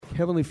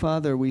Heavenly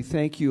Father, we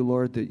thank you,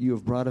 Lord, that you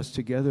have brought us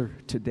together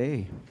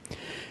today.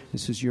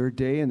 This is your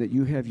day and that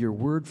you have your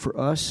word for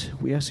us.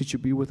 We ask that you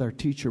be with our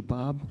teacher,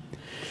 Bob.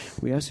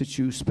 We ask that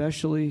you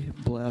especially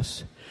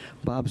bless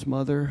Bob's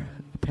mother,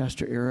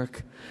 Pastor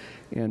Eric,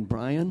 and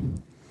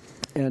Brian.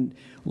 And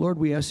Lord,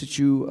 we ask that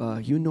you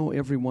know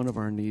every one of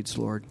our needs,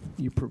 Lord.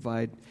 You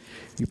provide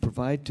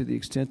to the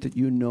extent that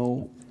you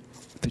know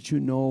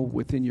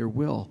within your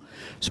will.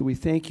 So we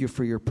thank you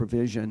for your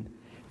provision.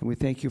 And we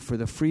thank you for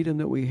the freedom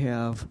that we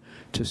have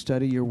to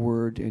study your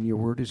word, and your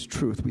word is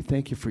truth. We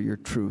thank you for your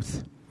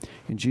truth.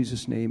 In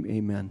Jesus' name,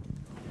 amen.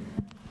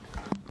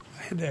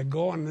 I had that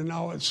going, and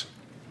now it's...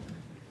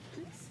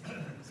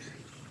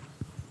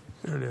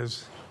 There it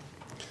is.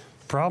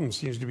 The problem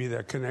seems to be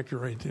that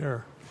connector right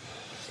there.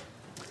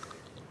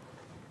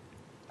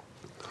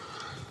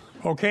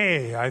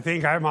 Okay, I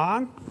think I'm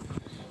on.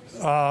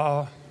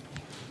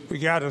 We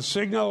got a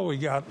signal. We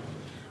got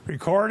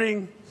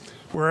recording.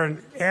 We're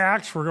in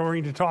Acts. We're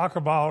going to talk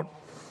about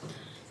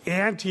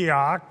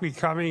Antioch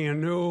becoming a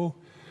new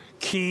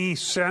key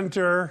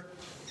center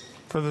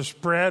for the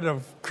spread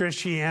of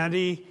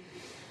Christianity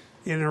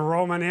in the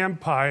Roman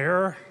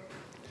Empire.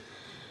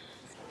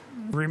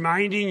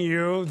 Reminding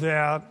you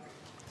that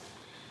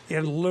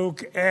in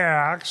Luke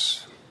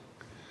Acts,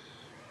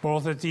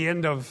 both at the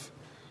end of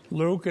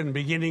Luke and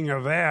beginning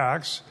of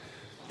Acts,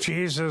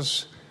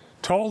 Jesus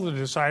told the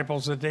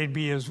disciples that they'd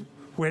be his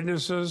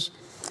witnesses,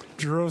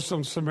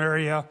 Jerusalem,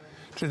 Samaria,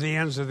 to the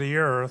ends of the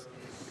earth.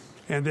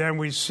 And then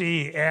we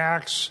see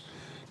Acts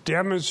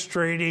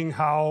demonstrating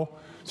how,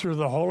 through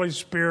the Holy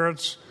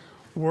Spirit's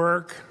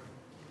work,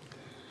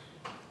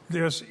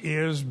 this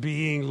is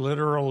being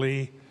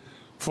literally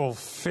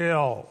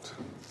fulfilled.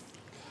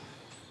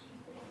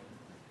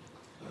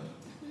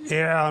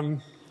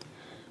 And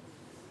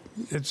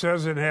it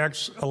says in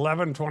Acts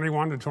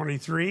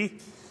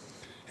 11:21-23,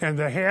 and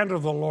the hand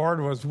of the Lord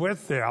was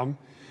with them,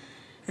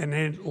 and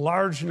a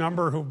large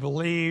number who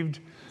believed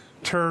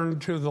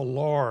turned to the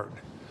Lord.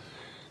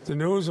 The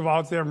news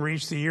about them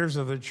reached the ears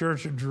of the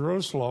church of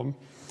Jerusalem,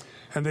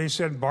 and they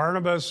sent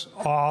Barnabas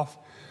off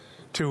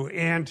to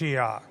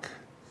Antioch.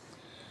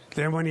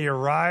 Then when he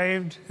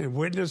arrived and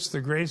witnessed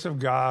the grace of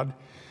God,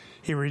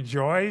 he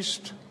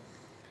rejoiced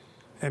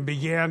and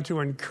began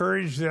to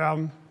encourage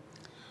them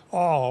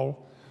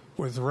all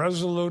with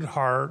resolute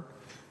heart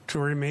to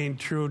remain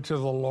true to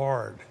the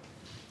Lord.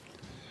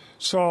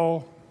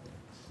 So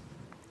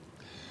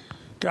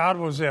God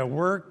was at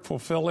work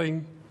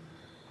fulfilling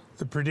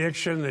the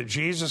prediction that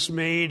Jesus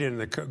made in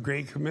the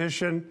Great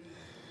Commission,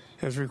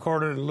 as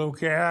recorded in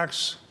Luke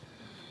Acts.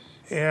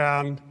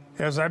 And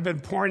as I've been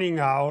pointing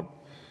out,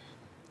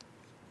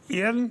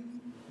 in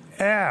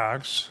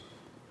Acts,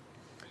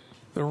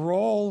 the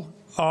role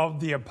of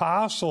the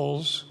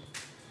apostles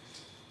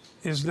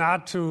is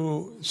not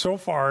to, so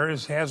far,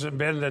 it hasn't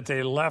been that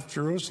they left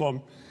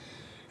Jerusalem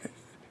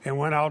and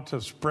went out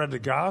to spread the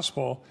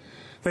gospel.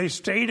 They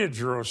stayed at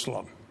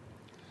Jerusalem.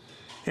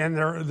 And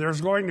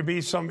there's going to be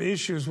some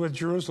issues with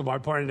Jerusalem. I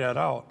pointed that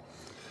out.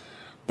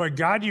 But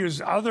God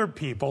used other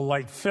people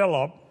like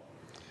Philip,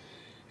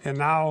 and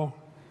now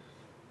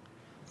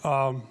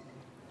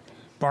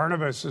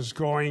Barnabas is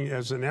going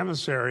as an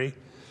emissary,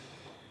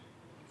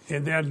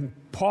 and then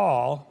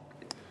Paul,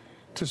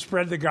 to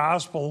spread the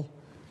gospel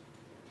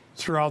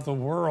throughout the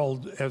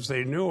world as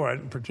they knew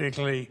it,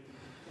 particularly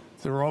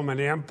the Roman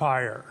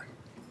Empire.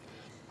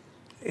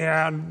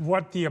 And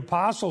what the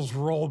apostles'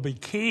 role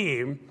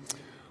became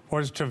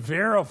was to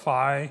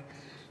verify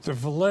the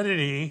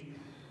validity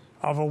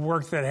of a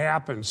work that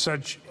happened,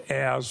 such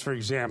as, for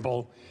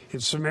example,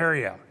 in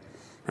Samaria.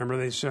 Remember,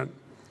 they sent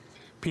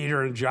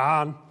Peter and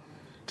John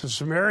to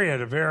Samaria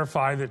to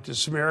verify that the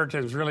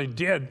Samaritans really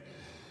did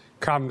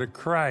come to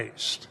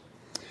Christ.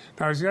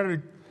 Now, I was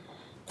going to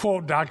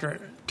quote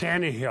Dr.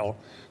 Tannehill.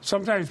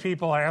 Sometimes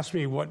people ask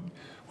me what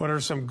are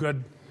some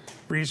good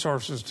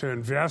resources to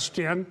invest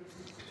in.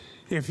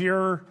 If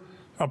you're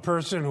a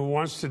person who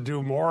wants to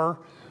do more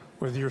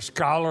with your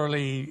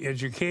scholarly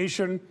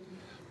education,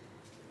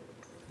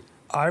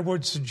 I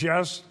would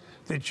suggest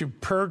that you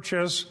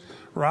purchase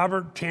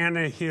Robert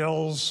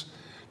Tannehill's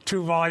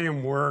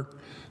 2-volume work,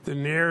 The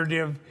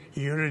Narrative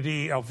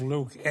Unity of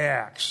Luke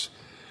Acts.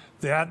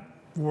 That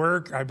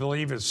work, I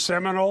believe, is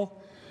seminal,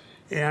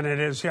 and it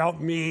has helped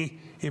me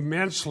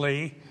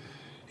immensely.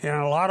 In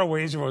a lot of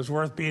ways, it was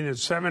worth being in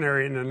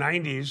seminary in the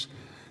 90s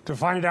to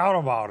find out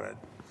about it,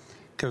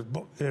 because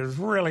it has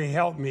really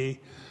helped me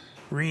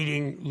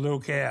reading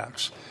Luke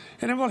Acts.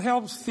 And it will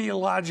help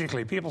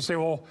theologically. People say,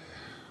 well,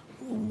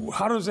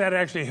 how does that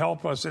actually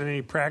help us in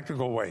any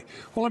practical way?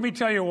 Well, let me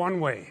tell you one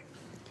way.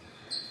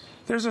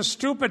 There's a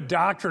stupid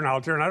doctrine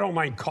out there, and I don't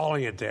mind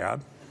calling it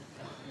that,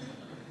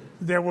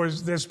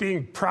 that's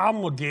being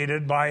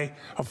promulgated by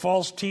a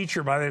false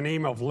teacher by the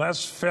name of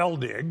Les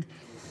Feldig,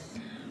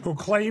 who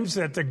claims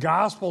that the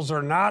Gospels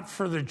are not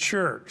for the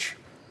church.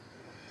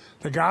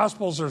 The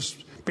Gospels are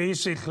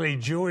basically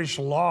Jewish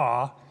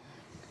law,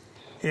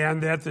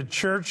 and that the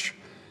church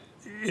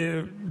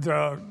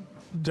isn't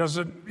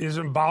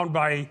bound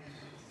by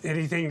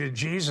anything that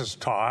Jesus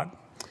taught.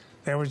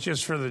 that was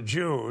just for the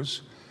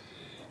Jews.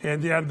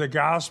 And then the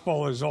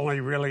gospel is only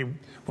really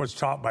what's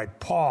taught by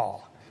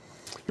Paul.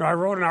 Now, I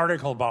wrote an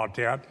article about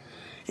that.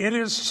 It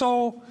is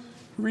so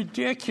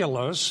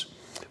ridiculous,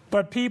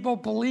 but people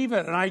believe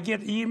it. And I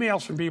get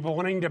emails from people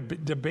wanting to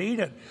debate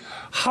it.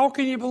 How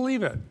can you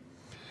believe it?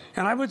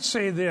 And I would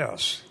say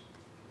this.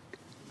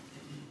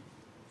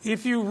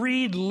 If you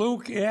read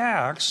Luke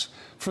Acts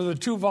for the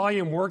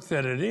 2-volume work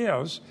that it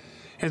is,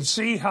 and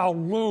see how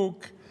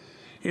Luke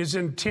is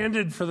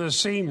intended for the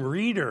same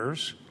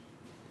readers,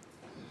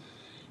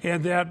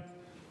 and that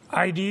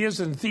ideas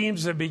and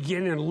themes that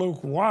begin in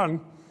Luke 1,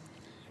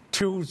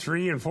 2,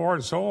 3, and 4,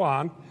 and so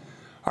on,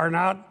 are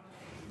not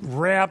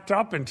wrapped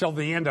up until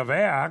the end of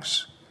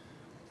Acts,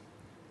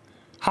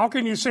 how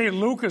can you say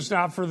Luke is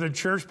not for the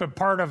church, but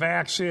part of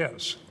Acts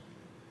is?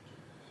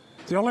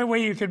 The only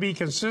way you can be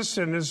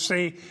consistent is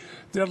say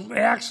that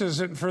Acts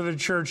isn't for the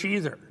church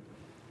either.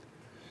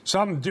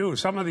 Some do.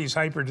 Some of these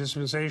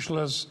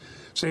hyper-dispensationalists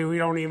say we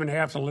don't even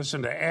have to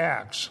listen to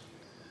Acts.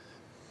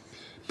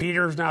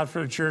 Peter's not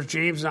for the church.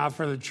 James not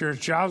for the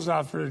church. John's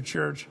not for the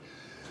church.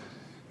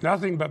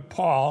 Nothing but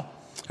Paul.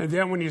 And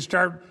then when you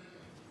start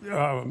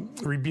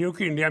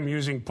rebuking them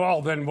using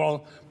Paul, then,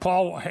 well,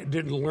 Paul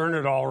didn't learn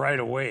it all right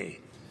away.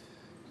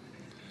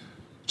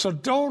 So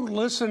don't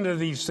listen to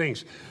these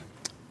things.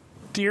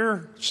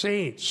 Dear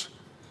saints,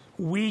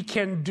 we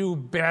can do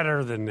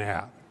better than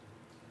that.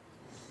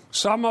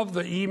 Some of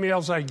the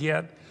emails I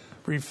get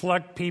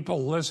reflect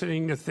people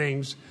listening to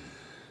things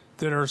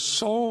that are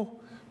so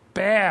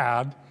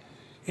bad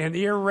and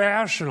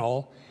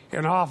irrational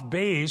and off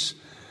base.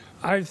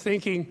 I'm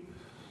thinking,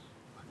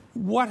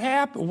 what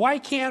happened? Why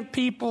can't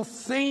people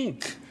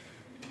think?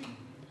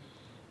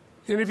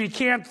 And if you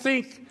can't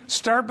think,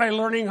 start by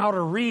learning how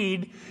to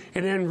read,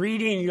 and then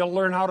reading, you'll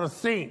learn how to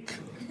think.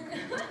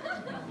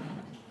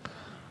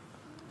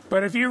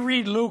 But if you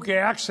read Luke,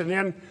 Acts, and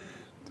then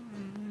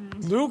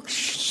Luke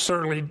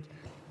certainly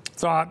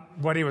thought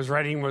what he was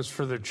writing was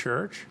for the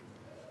church.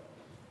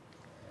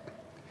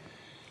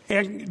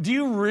 And do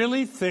you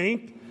really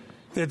think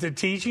that the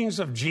teachings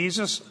of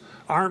Jesus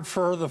aren't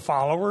for the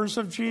followers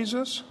of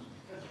Jesus?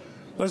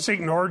 Let's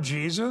ignore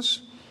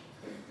Jesus.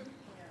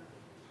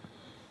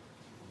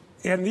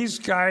 And these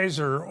guys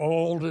are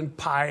old and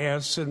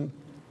pious, and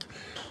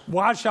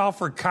watch out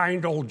for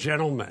kind old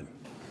gentlemen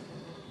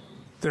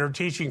that are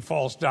teaching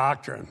false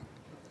doctrine,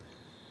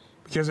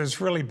 because it's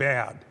really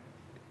bad.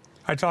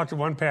 I talked to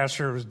one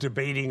pastor who was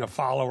debating a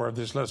follower of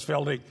this Les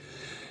Felding.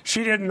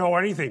 She didn't know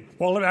anything.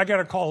 Well, I got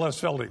to call Les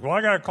Felding. Well,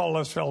 I got to call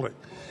Les Felding.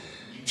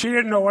 She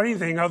didn't know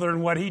anything other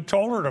than what he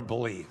told her to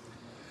believe.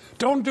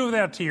 Don't do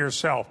that to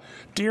yourself.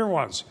 Dear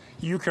ones,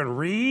 you can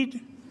read,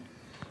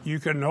 you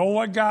can know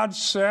what God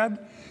said,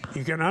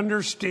 you can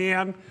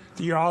understand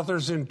the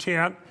author's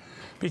intent,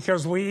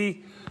 because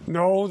we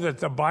know that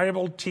the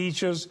Bible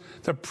teaches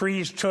the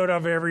priesthood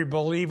of every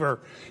believer.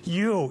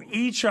 You,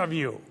 each of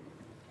you,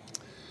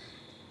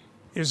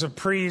 is a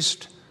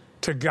priest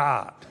to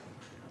God.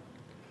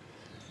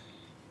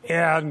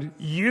 And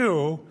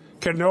you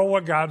can know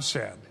what God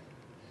said.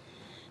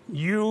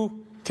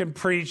 You can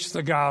preach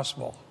the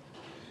gospel.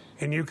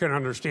 And you can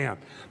understand.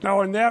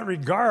 Now, in that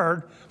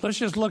regard, let's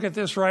just look at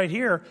this right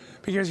here,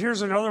 because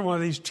here's another one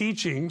of these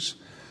teachings.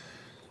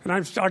 And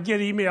I'll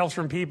get emails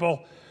from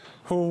people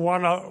who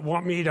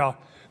want me to.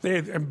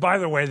 And by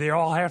the way, they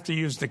all have to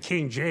use the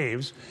King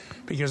James,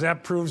 because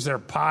that proves they're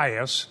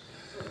pious.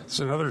 It's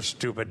another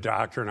stupid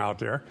doctrine out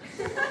there.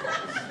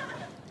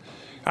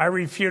 I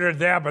refuted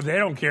that, but they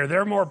don't care.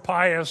 They're more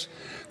pious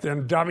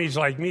than dummies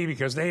like me,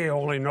 because they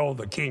only know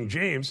the King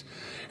James,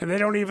 and they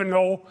don't even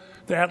know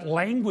that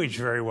language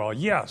very well.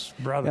 Yes,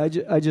 brother.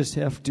 I just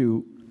have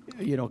to,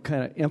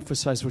 kind of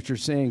emphasize what you're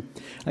saying.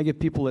 I get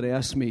people that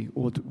ask me,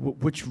 well,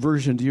 which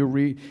version do you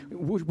read?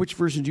 Which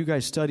version do you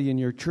guys study in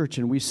your church?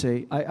 And we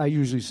say, I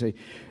usually say,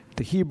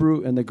 the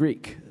Hebrew and the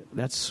Greek.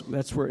 That's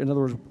where, in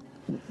other words,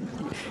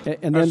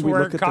 and that's then we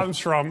where look it at comes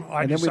from.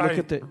 And then we look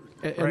at the,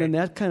 and then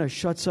that kind of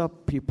shuts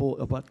up people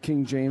about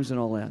King James and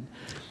all that.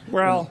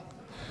 Well,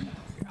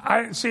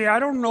 I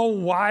don't know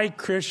why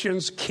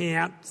Christians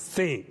can't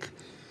think.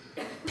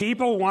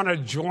 People want to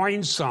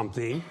join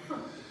something,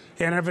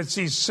 and if it's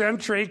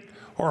eccentric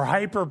or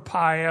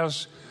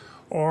hyper-pious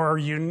or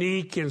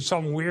unique in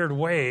some weird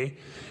way,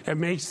 it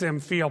makes them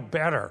feel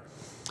better.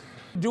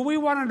 Do we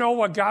want to know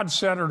what God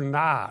said or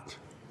not?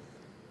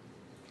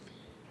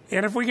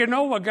 And if we can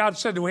know what God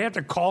said, do we have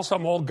to call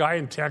some old guy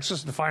in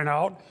Texas to find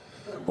out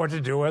what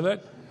to do with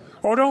it?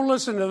 Oh, don't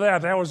listen to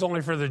that. That was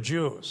only for the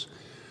Jews.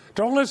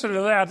 Don't listen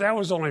to that. That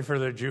was only for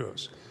the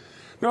Jews.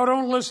 No,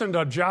 don't listen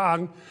to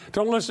John.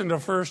 Don't listen to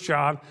 1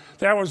 John.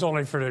 That was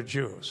only for the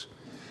Jews.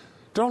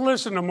 Don't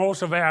listen to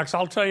most of Acts.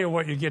 I'll tell you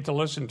what you get to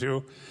listen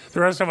to. The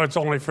rest of it's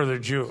only for the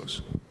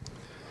Jews.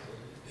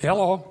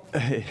 Hello.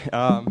 Hey,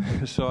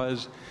 so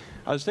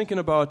I was thinking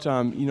about,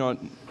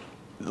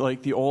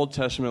 like the Old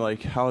Testament,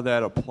 like how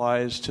that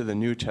applies to the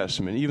New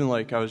Testament. Even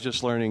like I was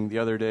just learning the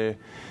other day,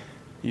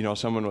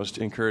 someone was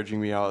encouraging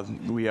me how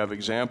we have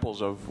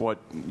examples of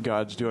what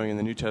God's doing in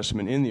the New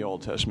Testament in the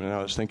Old Testament. And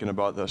I was thinking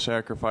about the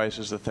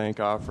sacrifices, the thank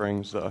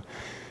offerings,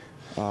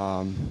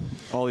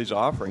 all these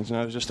offerings. And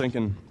I was just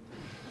thinking,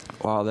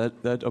 wow,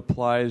 that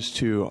applies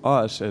to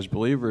us as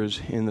believers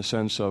in the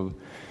sense of,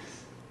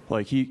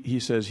 like, he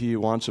says he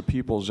wants a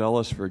people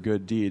zealous for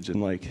good deeds.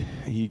 And, like,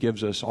 he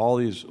gives us all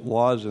these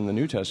laws in the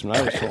New Testament.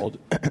 I was told,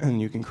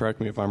 and you can correct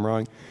me if I'm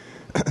wrong,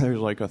 there's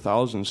like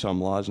 1,000-some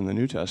laws in the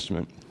New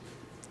Testament.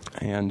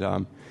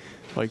 And,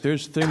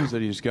 there's things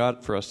that he's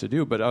got for us to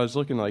do. But I was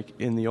looking, like,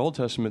 in the Old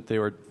Testament, they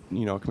were,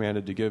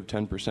 commanded to give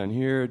 10%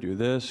 here, do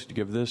this, to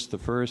give this the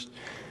first.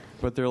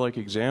 But they're like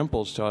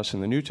examples to us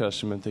in the New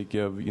Testament. They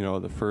give,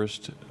 the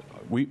first.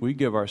 We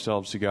give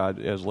ourselves to God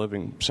as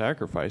living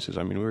sacrifices.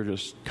 I mean, we're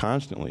just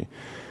constantly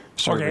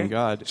serving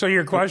God. So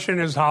your question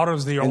is, how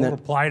does the Old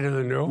apply to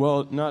the New?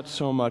 Well, not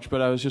so much,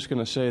 but I was just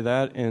going to say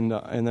that and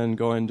then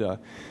go into,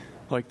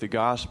 like, the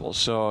gospel.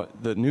 So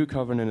the new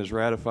covenant is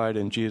ratified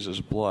in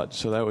Jesus' blood.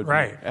 So that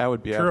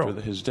would be True.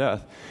 After his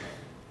death.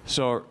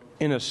 So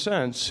in a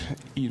sense,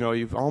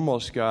 you've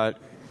almost got,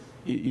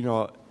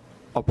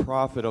 a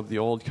prophet of the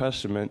Old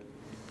Testament,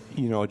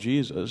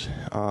 Jesus,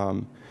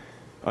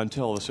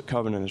 until the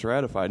covenant is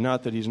ratified.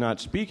 Not that he's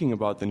not speaking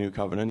about the new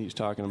covenant. He's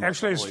talking about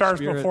Actually, the Holy it starts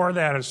Spirit. before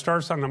that. It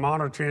starts on the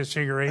Mount of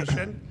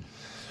Transfiguration.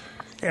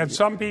 And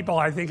some people,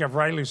 I think, have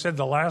rightly said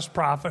the last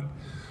prophet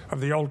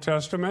of the Old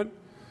Testament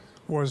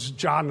was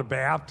John the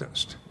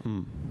Baptist.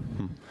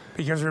 Mm-hmm.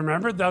 Because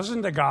remember,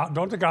 don't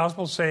the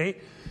Gospels say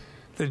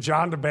that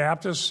John the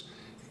Baptist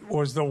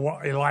was the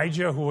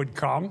Elijah who would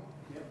come?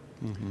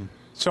 Mm-hmm.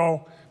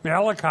 So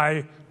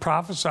Malachi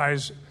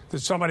prophesies that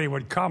somebody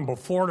would come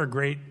before the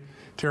great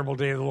terrible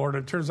day of the Lord.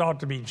 It turns out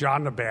to be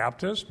John the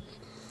Baptist.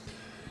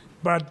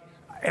 But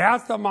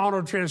at the Mount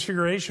of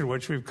Transfiguration,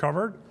 which we've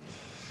covered,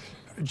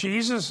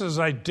 Jesus is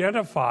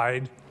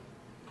identified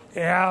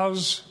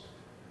as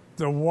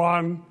the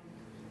one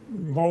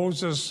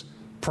Moses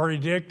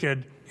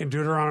predicted in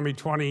Deuteronomy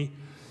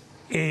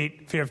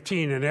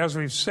 28:15. And as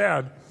we've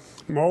said,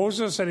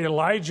 Moses and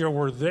Elijah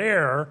were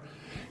there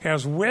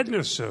as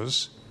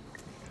witnesses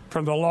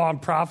from the law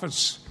and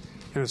prophets,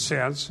 in a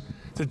sense,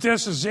 that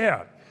this is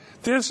it.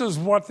 This is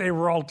what they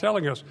were all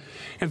telling us.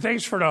 And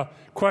thanks for the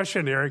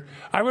question, Eric.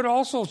 I would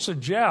also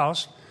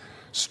suggest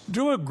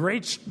do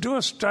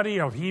a study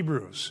of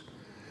Hebrews.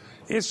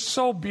 It's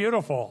so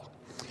beautiful.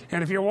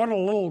 And if you want a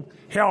little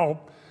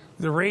help,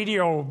 the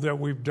radio that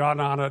we've done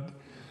on it,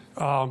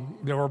 that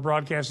we're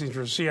broadcasting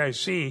through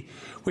CIC,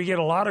 we get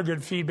a lot of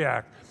good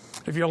feedback.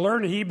 If you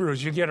learn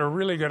Hebrews, you get a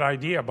really good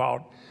idea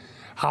about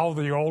how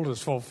the old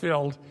is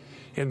fulfilled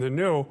in the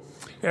new.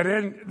 And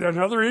then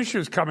another issue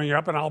is coming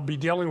up, and I'll be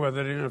dealing with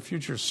it in a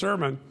future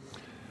sermon.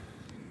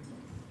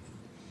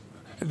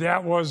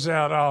 That was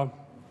that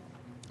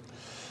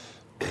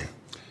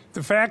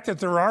the fact that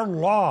there are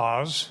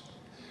laws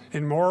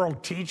in moral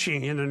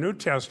teaching in the New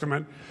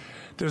Testament,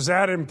 does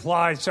that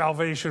imply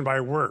salvation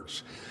by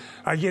works?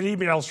 I get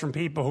emails from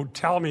people who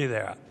tell me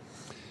that.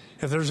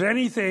 If there's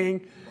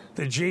anything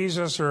that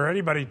Jesus or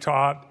anybody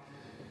taught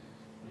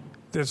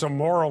that's a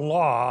moral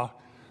law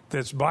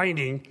that's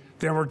binding,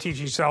 then we're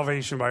teaching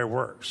salvation by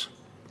works.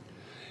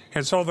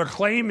 And so the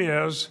claim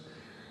is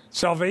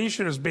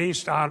salvation is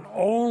based on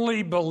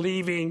only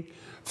believing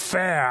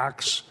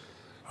facts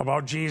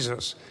about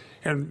Jesus.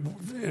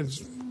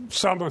 And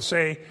some will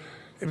say,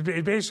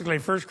 basically,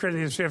 1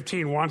 Corinthians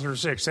 15,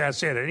 1-6,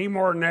 that's it. Any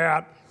more than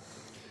that,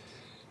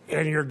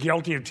 and you're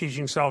guilty of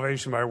teaching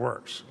salvation by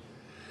works.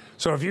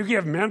 So if you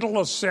give mental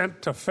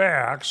assent to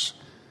facts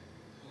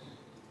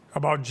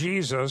about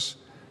Jesus,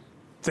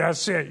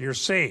 that's it, you're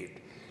saved.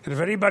 And if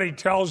anybody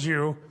tells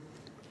you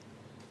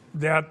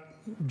that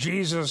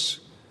Jesus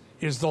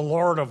is the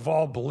Lord of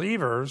all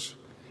believers,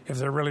 if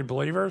they're really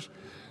believers,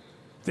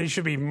 they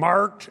should be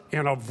marked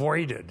and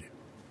avoided.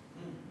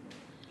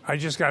 I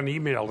just got an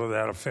email to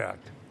that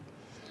effect.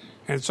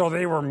 And so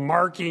they were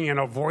marking and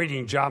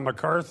avoiding John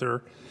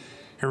MacArthur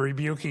and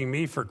rebuking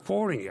me for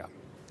quoting him.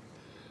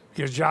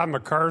 Because John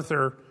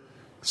MacArthur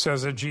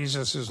says that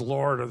Jesus is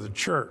Lord of the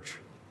church.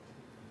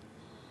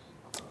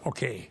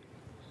 Okay.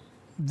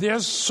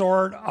 This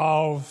sort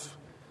of,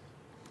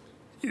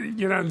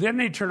 then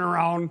they turn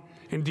around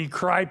and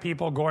decry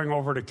people going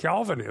over to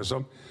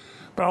Calvinism.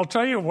 But I'll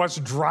tell you what's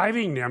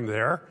driving them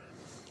there.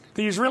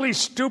 These really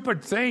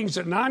stupid things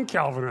that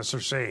non-Calvinists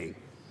are saying.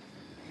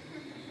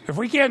 If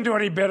we can't do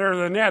any better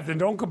than that, then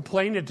don't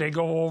complain that they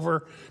go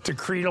over to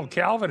creedal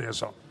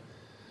Calvinism.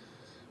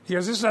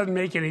 Because this doesn't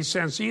make any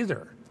sense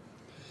either.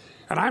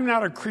 And I'm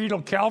not a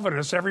creedal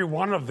Calvinist. Every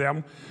one of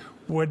them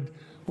would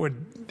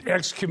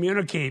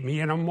excommunicate me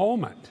in a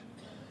moment.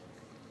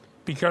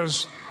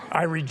 Because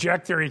I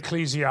reject their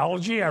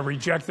ecclesiology, I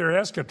reject their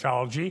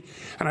eschatology,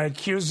 and I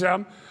accuse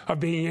them of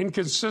being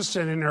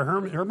inconsistent in their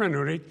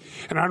hermeneutic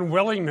and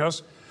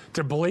unwillingness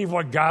to believe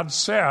what God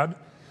said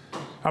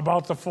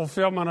about the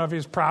fulfillment of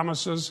his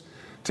promises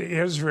to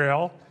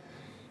Israel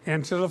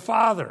and to the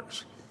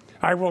fathers.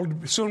 I will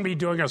soon be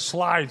doing a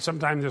slide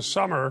sometime this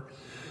summer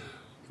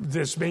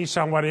that's based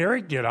on what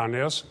Eric did on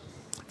this,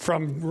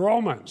 from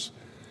Romans.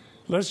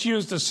 Let's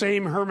use the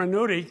same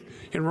hermeneutic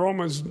in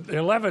Romans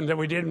 11 that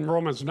we did in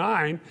Romans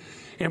 9,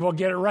 and we'll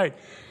get it right.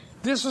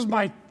 This is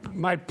my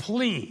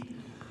plea.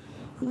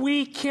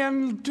 We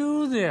can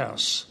do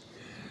this.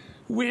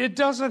 It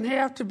doesn't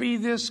have to be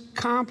this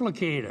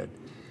complicated.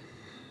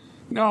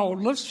 No,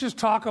 let's just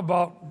talk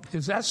about,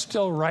 is that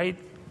still right?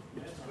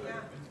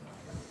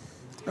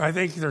 I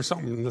think there's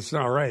something that's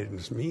not right.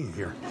 It's me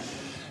here.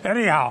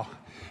 Anyhow,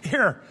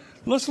 here,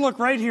 let's look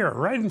right here,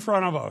 right in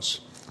front of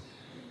us.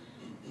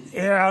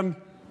 And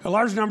a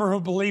large number who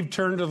believed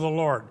turned to the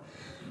Lord.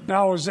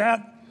 Now, is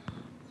that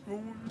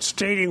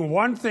stating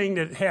one thing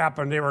that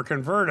happened, they were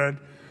converted,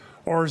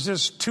 or is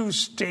this two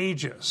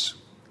stages,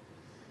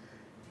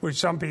 which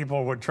some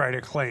people would try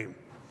to claim?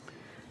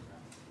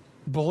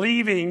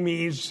 Believing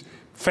means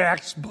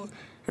facts,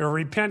 or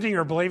repenting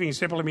or believing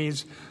simply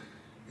means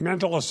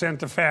mental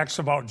assent to facts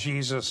about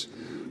Jesus,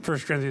 1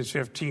 Corinthians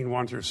 15,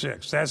 1 through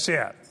 6. That's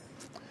it.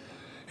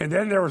 And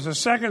then there was a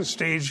second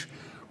stage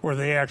where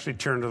they actually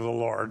turned to the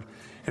Lord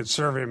and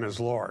serve Him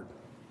as Lord.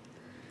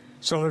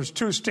 So there's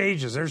two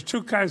stages. There's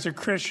two kinds of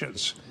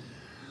Christians.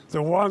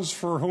 The ones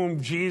for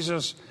whom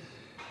Jesus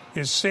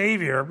is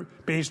Savior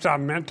based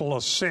on mental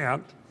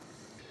assent,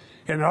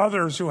 and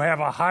others who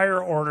have a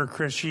higher order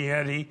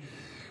Christianity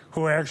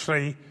who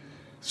actually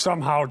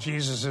somehow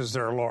Jesus is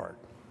their Lord.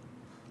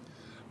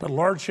 But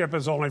lordship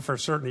is only for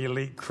certain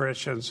elite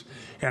Christians,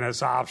 and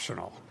it's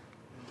optional.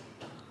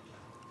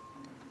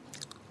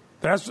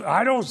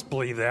 I don't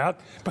believe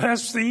that, but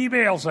that's the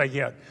emails I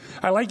get.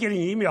 I like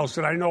getting emails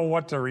that I know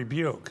what to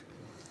rebuke.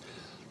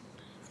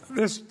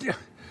 And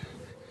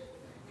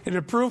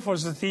the proof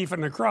was the thief on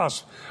the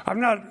cross.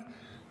 I'm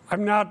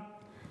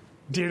not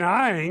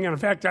denying, and in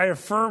fact, I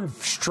affirm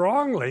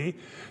strongly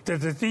that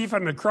the thief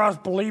on the cross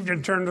believed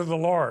and turned to the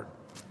Lord.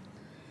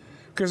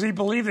 Because he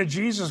believed that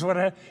Jesus would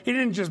have, he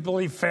didn't just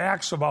believe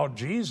facts about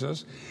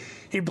Jesus.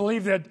 He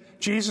believed that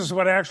Jesus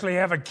would actually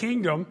have a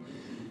kingdom,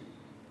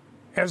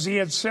 as he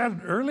had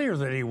said earlier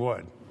that he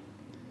would.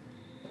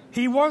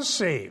 He was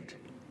saved.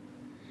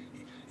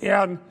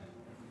 And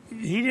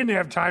he didn't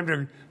have time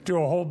to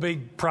do a whole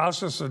big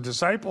process of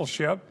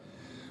discipleship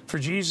for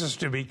Jesus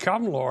to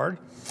become Lord.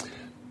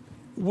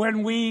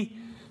 When we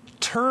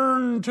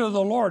turn to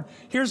the Lord,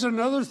 here's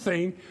another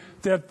thing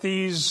that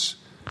these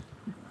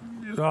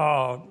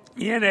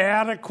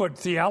inadequate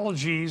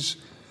theologies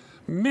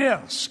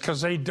miss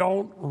because they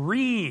don't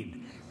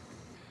read.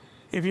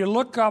 If you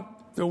look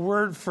up the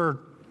word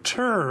for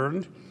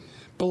turned,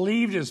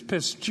 believed is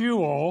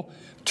pistuo,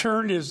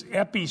 turned is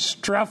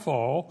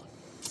epistrepho,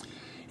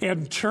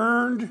 and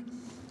turned,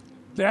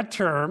 that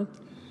term,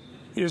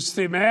 is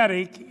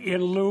thematic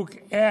in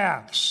Luke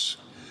Acts.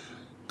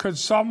 Could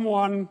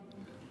someone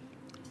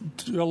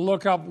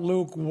look up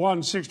Luke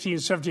 1, 16,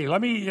 17?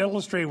 Let me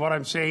illustrate what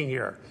I'm saying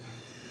here.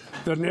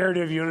 The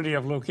narrative unity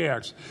of Luke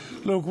Acts.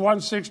 Luke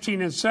 1,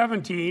 16 and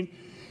 17.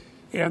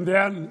 And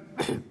then,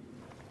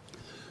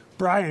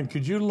 Brian,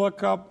 could you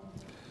look up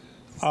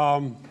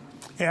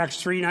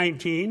Acts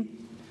 3:19?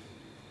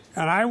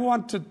 And I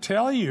want to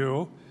tell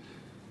you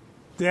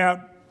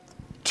that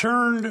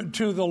turned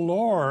to the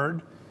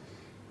Lord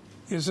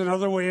is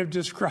another way of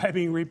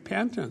describing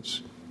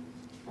repentance.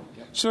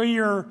 So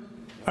you're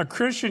a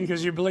Christian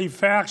because you believe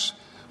facts,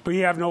 but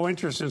you have no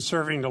interest in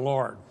serving the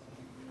Lord.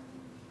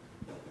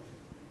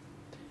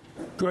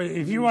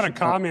 If you want to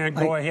comment,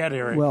 go ahead,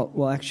 Eric.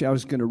 Well, actually, I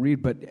was going to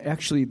read, but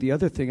actually the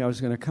other thing I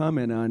was going to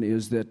comment on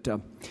is that,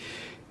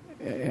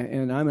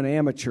 and I'm an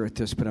amateur at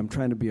this, but I'm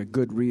trying to be a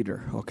good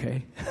reader,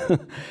 okay?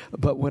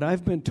 But what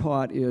I've been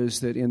taught is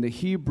that in the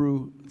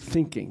Hebrew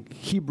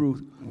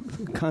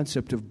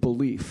concept of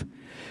belief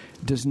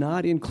does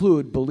not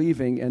include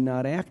believing and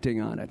not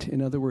acting on it.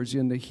 In other words,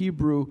 in the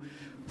Hebrew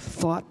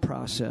thought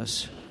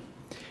process,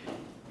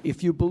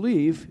 if you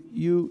believe,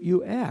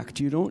 you act.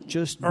 You don't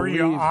just believe. Or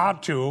you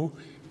ought to.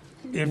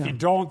 If you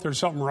don't, there's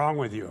something wrong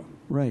with you.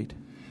 Right.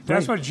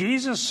 That's what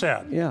Jesus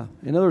said. Yeah.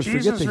 In other words,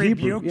 Jesus forget the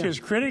Hebrew. rebuked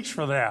his critics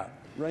for that.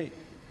 Right.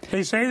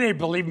 They say they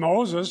believe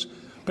Moses,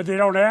 but they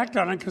don't act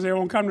on it because they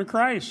won't come to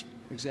Christ.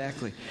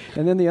 Exactly.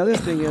 And then the other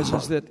thing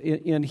is that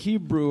in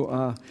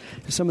Hebrew,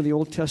 some of the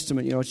Old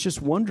Testament, it's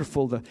just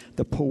wonderful,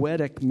 the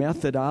poetic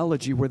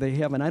methodology where they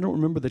have, and I don't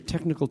remember the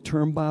technical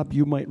term, Bob,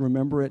 you might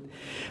remember it,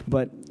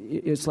 but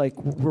it's like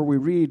where we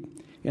read,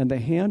 and the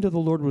hand of the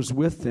Lord was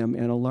with them,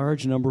 and a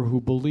large number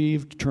who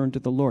believed turned to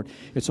the Lord.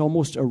 It's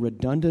almost a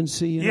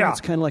redundancy.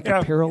 It's kind of like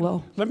a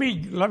parallel. Let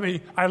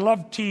me. I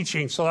love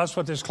teaching, so that's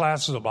what this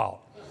class is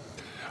about.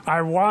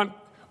 I want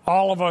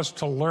all of us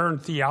to learn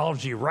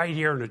theology right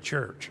here in the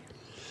church.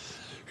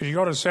 Because you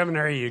go to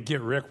seminary, you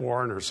get Rick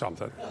Warren or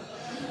something.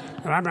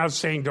 And I'm not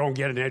saying don't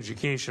get an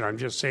education. I'm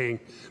just saying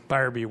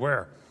buyer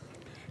beware.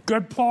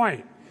 Good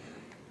point.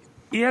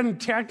 In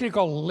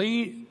technical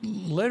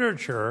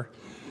literature,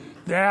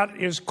 that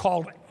is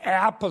called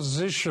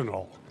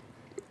appositional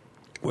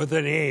with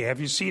an A. Have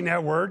you seen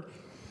that word?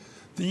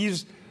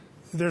 There's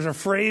a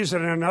phrase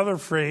and another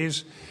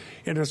phrase,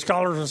 and the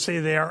scholars will say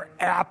they are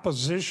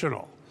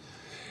appositional.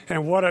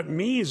 And what it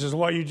means is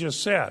what you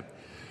just said,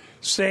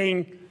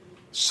 saying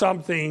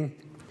something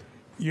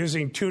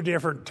using two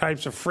different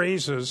types of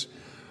phrases,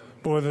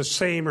 but with the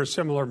same or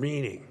similar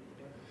meaning.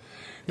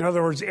 In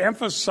other words,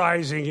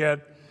 emphasizing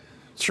it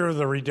through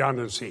the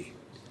redundancy.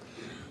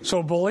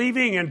 So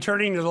believing and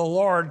turning to the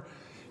Lord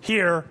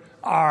here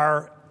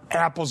are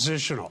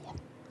appositional.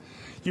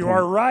 You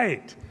are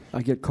right.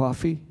 I get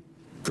coffee?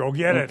 Go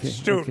get it.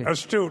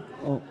 Astute.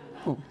 Oh.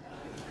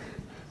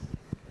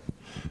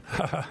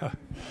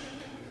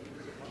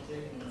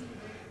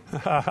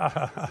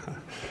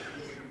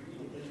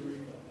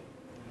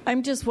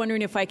 I'm just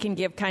wondering if I can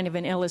give kind of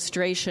an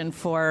illustration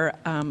for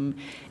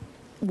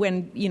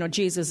when,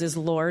 Jesus is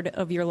Lord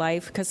of your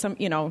life, because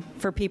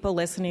for people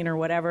listening or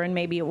whatever, and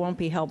maybe it won't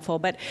be helpful,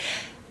 but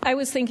I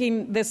was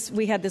thinking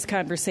we had this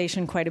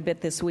conversation quite a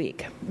bit this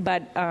week,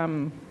 but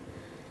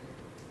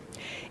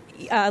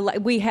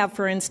we have,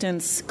 for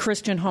instance,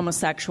 Christian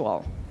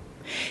homosexual.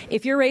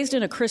 If you're raised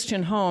in a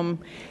Christian home,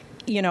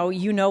 you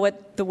know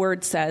what the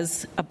Word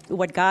says,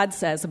 what God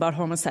says about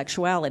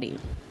homosexuality.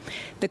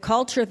 The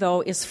culture,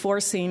 though, is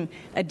forcing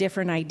a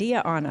different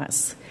idea on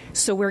us.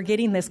 So we're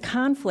getting this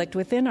conflict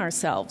within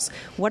ourselves.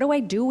 What do I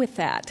do with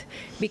that?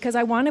 Because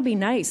I want to be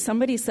nice.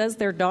 Somebody says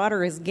their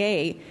daughter is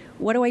gay.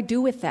 What do I do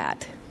with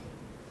that?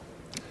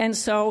 And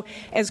so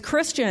as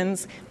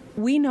Christians,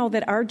 we know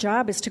that our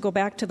job is to go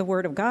back to the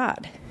Word of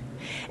God.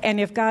 And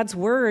if God's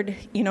Word,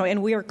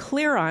 and we are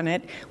clear on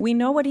it, we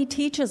know what He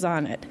teaches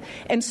on it.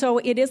 And so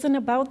it isn't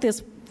about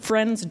this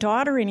friend's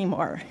daughter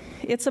anymore.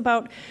 It's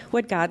about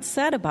what God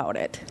said about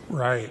it.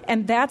 Right.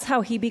 And that's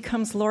how He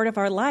becomes Lord of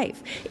our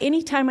life.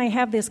 Anytime I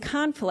have this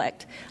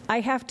conflict, I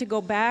have to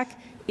go back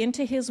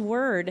into His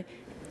Word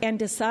and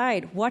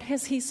decide, what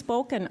has He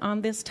spoken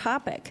on this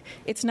topic?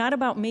 It's not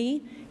about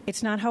me.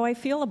 It's not how I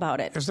feel about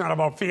it. It's not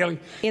about feeling.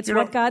 It's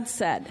what God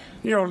said.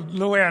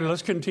 Luann,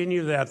 let's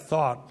continue that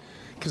thought,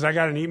 because I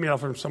got an email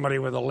from somebody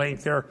with a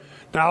link there.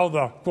 Now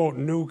the, quote,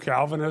 new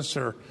Calvinists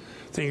are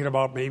thinking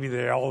about maybe the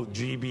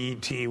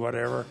LGBT,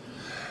 whatever.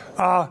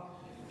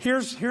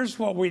 Here's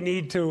what we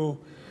need to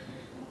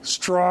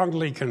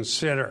strongly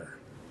consider.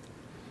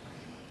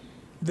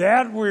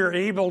 That we're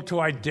able to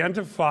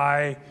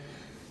identify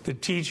the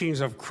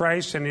teachings of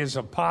Christ and His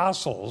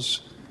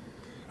apostles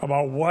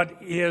about what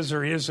is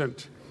or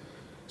isn't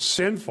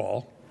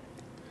sinful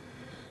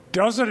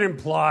doesn't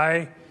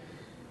imply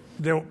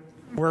that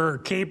we're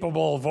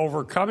capable of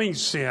overcoming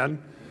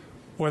sin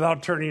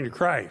without turning to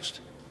Christ.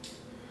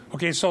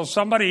 Okay, so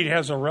somebody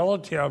has a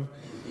relative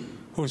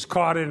who's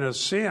caught in a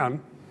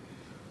sin.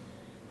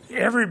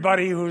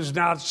 Everybody who's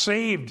not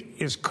saved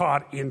is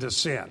caught into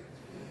sin.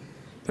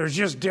 There's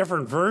just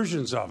different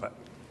versions of it.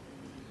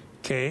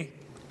 Okay?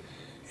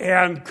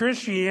 And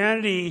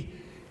Christianity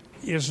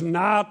is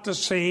not the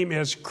same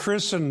as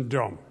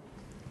Christendom.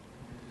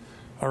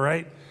 All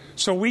right?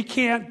 So we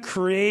can't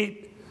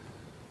create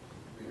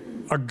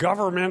a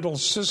governmental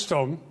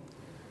system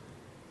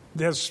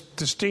that's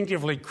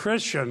distinctively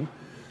Christian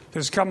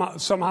that's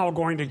somehow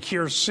going to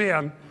cure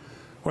sin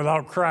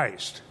without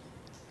Christ.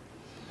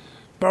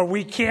 But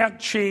we can't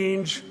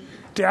change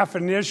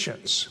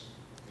definitions.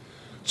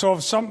 So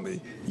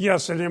if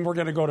yes, and then we're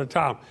going to go to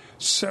Tom.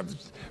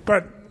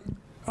 But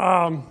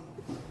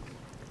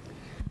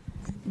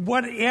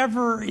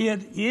whatever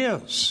it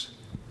is,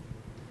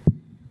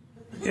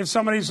 if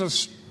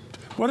somebody's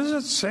what does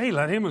it say?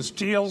 Let him who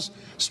steals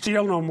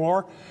steal no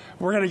more.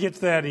 We're going to get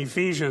to that in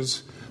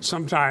Ephesians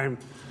sometime,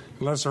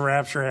 unless the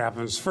rapture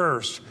happens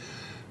first.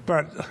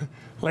 But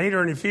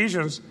later in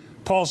Ephesians,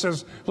 Paul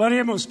says, let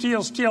him who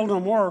steals steal no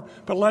more,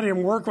 but let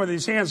him work with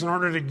his hands in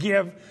order to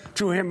give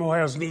to him who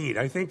has need.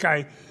 I think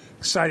I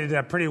cited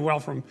that pretty well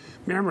from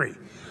memory.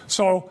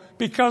 So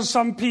because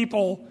some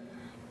people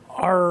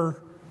are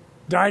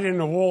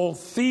dyed-in-the-wool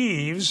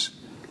thieves,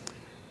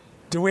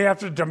 do we have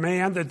to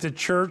demand that the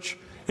church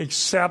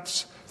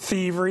accepts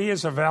thievery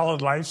as a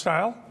valid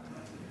lifestyle?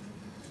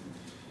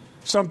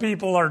 Some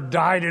people are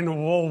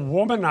dyed-in-the-wool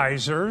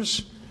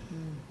womanizers.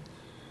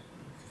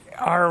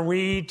 Are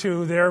we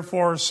to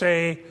therefore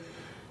say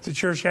the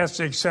church has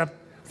to accept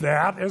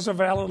that as a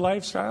valid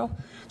lifestyle?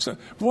 So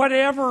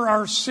whatever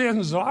our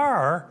sins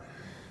are,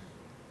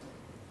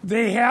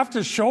 they have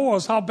to show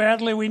us how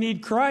badly we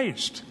need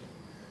Christ.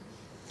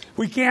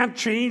 We can't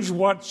change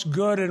what's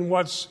good and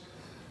what's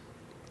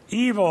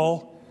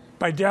evil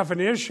by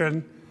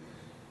definition.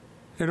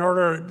 In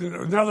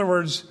other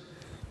words,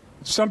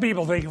 some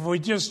people think if we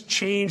just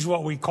change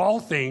what we call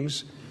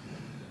things,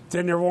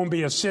 then there won't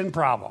be a sin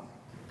problem.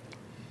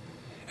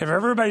 If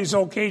everybody's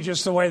okay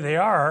just the way they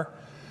are,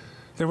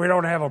 then we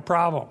don't have a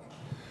problem.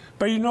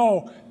 But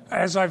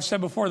as I've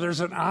said before,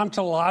 there's an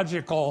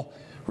ontological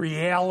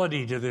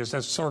reality to this.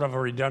 That's sort of a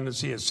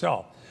redundancy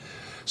itself.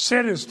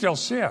 Sin is still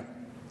sin.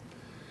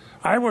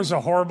 I was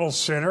a horrible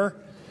sinner,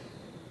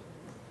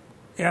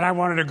 and I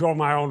wanted to go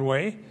my own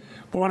way.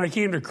 But when I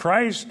came to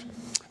Christ,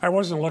 I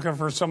wasn't looking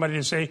for somebody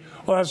to say,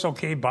 well, that's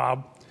okay,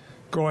 Bob.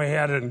 Go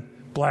ahead and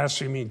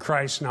blaspheme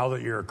Christ now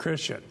that you're a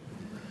Christian.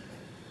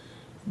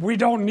 We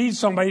don't need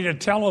somebody to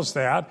tell us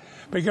that,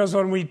 because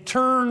when we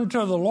turn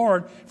to the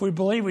Lord, if we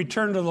believe we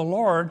turn to the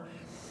Lord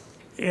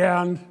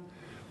and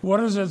What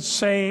does it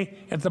say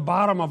at the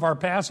bottom of our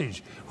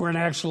passage? We're in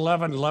Acts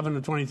 11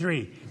 to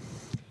 23.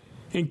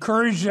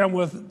 Encourage them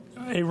with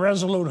a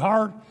resolute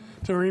heart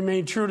to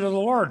remain true to the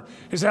Lord.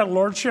 Is that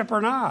lordship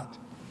or not?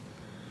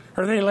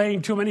 Are they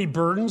laying too many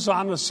burdens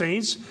on the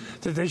saints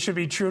that they should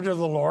be true to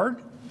the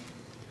Lord?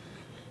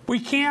 We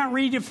can't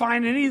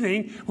redefine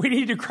anything. We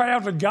need to cry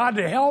out to God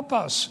to help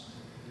us.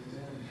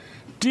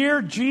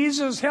 Dear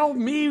Jesus, help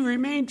me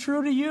remain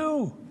true to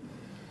you.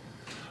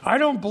 I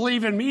don't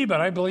believe in me, but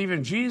I believe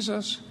in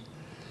Jesus.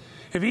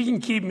 If he can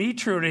keep me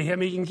true to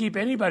him, he can keep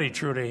anybody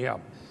true to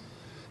him.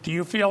 Do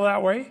you feel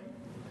that way?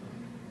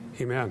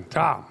 Amen.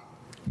 Tom.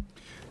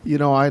 You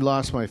know, I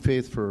lost my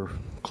faith for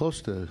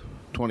close to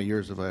 20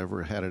 years if I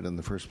ever had it in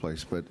the first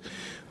place. But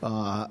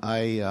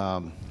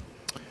I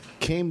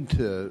came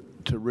to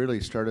really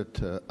started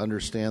to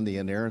understand the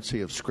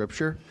inerrancy of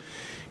Scripture.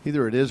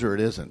 Either it is or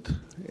it isn't.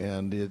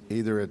 And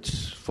either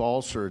it's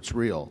false or it's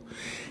real.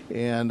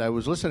 And I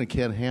was listening to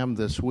Ken Ham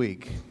this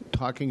week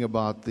talking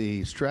about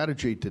the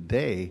strategy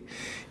today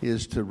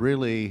is to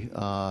really,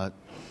 I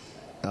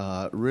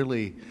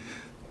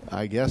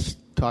guess,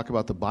 talk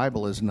about the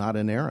Bible is not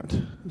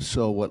inerrant.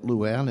 So what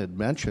Luann had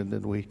mentioned,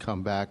 and we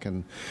come back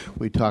and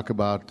we talk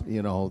about,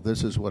 you know,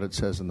 this is what it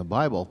says in the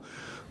Bible.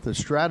 The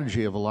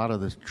strategy of a lot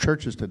of the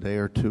churches today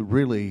are to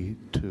really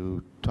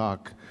to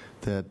talk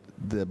that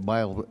the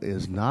Bible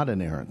is not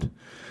inerrant.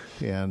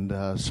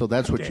 And so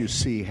that's what you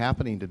see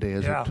happening today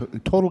is a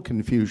total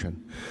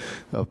confusion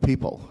of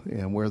people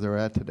and where they're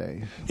at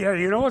today. Yeah,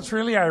 you know what's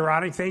really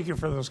ironic? Thank you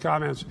for those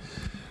comments.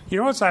 You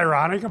know what's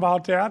ironic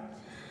about that?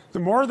 The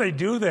more they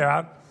do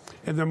that,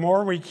 and the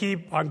more we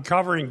keep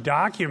uncovering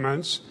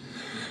documents,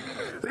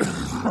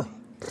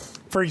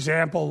 for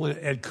example,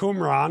 at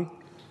Qumran,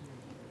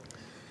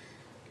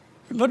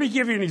 let me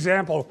give you an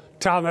example,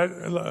 Tom,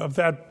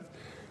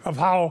 of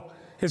how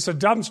it's a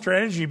dumb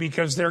strategy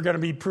because they're going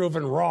to be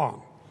proven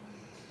wrong.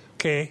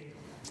 Okay?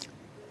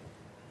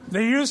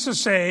 They used to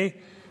say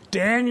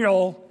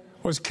Daniel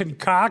was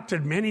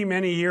concocted many,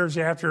 many years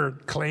after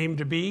it claimed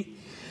to be.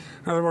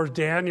 In other words,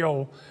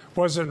 Daniel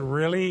wasn't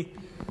really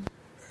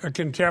a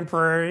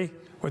contemporary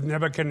with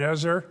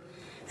Nebuchadnezzar,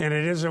 and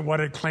it isn't what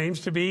it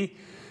claims to be,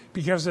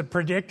 because it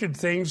predicted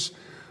things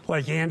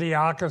like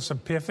Antiochus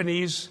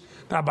Epiphanes,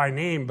 not by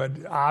name,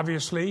 but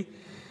obviously.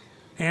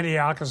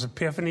 Antiochus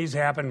Epiphanes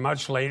happened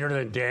much later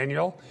than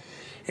Daniel,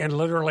 and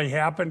literally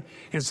happened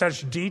in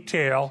such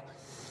detail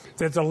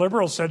that the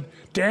liberals said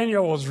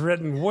Daniel was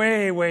written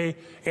way, way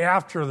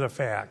after the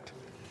fact.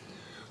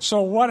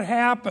 So what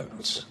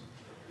happens?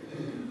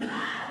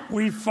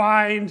 We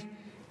find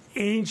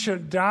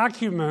ancient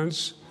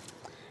documents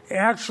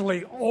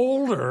actually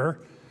older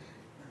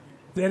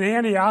than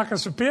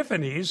Antiochus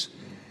Epiphanes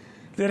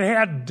that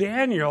had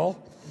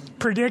Daniel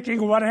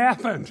predicting what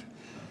happened.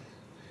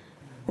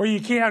 Where you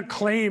can't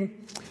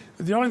claim,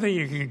 the only thing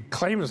you can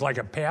claim is like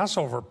a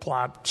Passover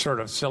plot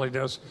sort of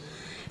silliness.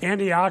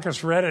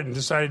 Antiochus read it and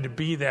decided to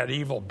be that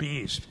evil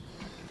beast.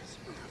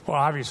 Well,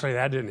 obviously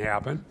that didn't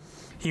happen.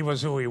 He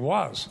was who he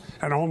was,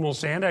 an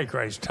almost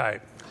Antichrist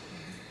type.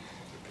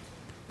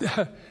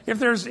 If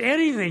there's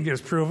anything that's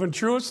proven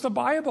true, it's the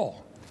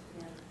Bible.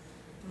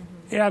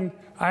 And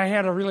I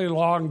had a really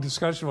long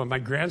discussion with my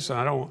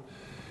grandson,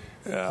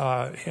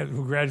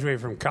 who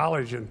graduated from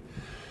college, and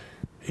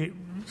he,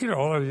 you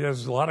know,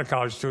 there's a lot of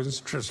college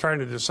students just trying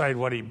to decide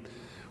what he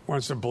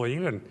wants to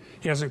believe, and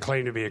he hasn't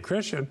claimed to be a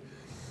Christian.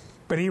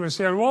 But he was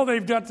saying, well,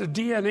 they've got the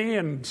DNA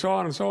and so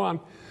on and so on.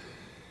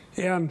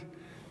 And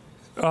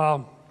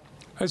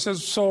I said,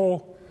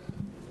 so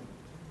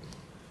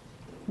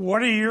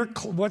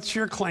what's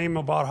your claim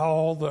about how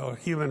old the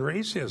human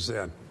race is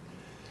then?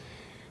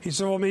 He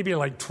said, well, maybe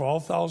like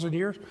 12,000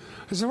 years.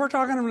 I said, we're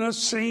talking about the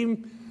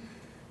same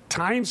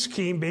time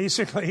scheme,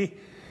 basically,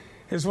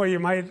 is what you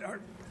might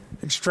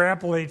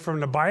extrapolate from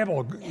the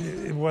Bible,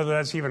 whether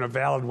that's even a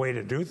valid way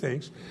to do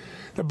things.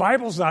 The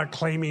Bible's not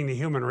claiming the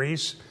human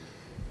race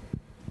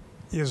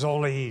is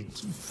only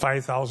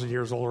 5,000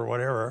 years old or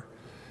whatever.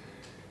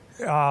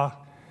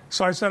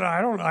 So I said,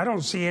 I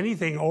don't see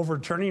anything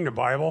overturning the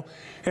Bible.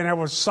 And it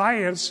was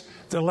science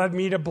that led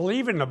me to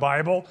believe in the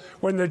Bible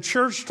when the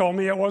church told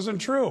me it wasn't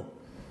true.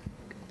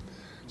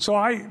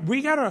 So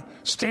we got to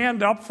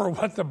stand up for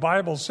what the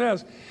Bible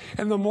says.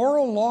 And the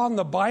moral law in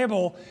the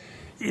Bible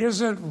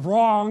isn't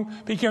wrong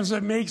because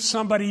it makes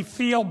somebody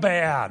feel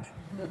bad.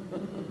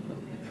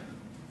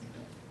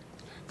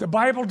 The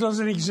Bible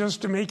doesn't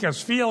exist to make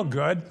us feel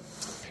good.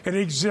 It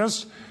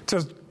exists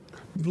to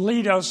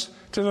lead us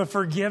to the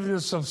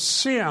forgiveness of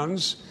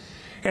sins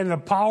and the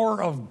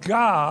power of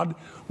God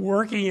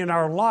working in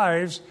our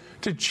lives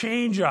to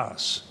change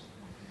us.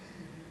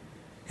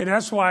 And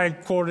that's why I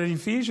quoted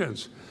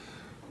Ephesians.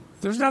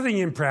 There's nothing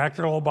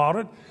impractical about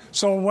it.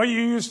 So what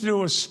you used to do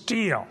was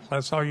steal.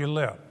 That's how you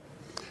live.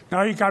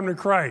 Now you come to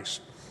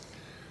Christ.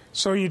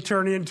 So you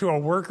turn into a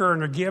worker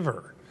and a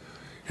giver.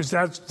 Does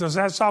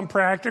that sound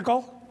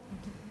practical?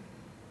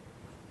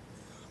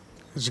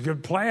 It's a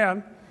good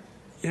plan.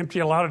 Empty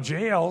a lot of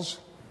jails.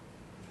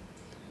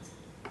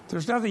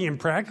 There's nothing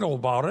impractical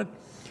about it.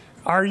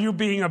 Are you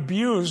being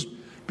abused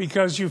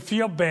because you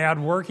feel bad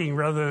working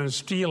rather than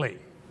stealing.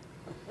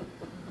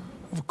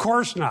 Of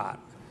course not.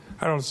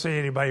 I don't say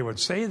anybody would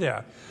say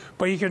that.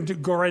 But you can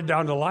go right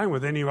down the line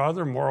with any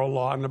other moral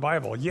law in the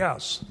Bible.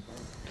 Yes.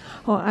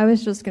 Well, I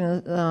was just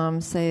going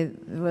to say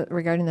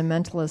regarding the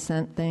mental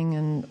assent thing,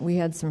 and we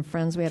had some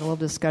friends, we had a little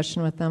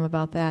discussion with them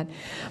about that.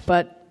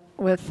 But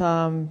with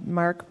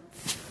Mark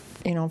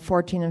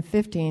 14 and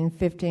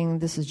 15,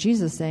 this is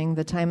Jesus saying,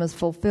 the time is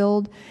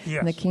fulfilled, yes,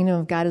 and the kingdom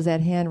of God is at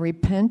hand.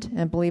 Repent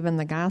and believe in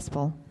the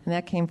gospel. And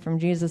that came from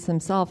Jesus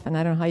himself, and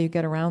I don't know how you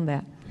get around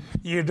that.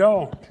 You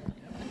don't.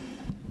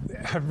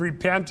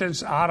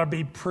 Repentance ought to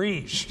be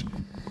preached.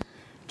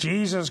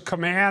 Jesus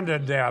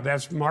commanded that.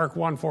 That's Mark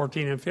 1,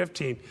 14 and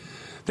 15.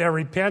 That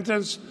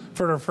repentance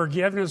for the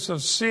forgiveness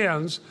of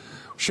sins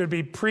should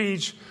be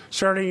preached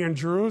starting in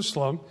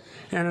Jerusalem,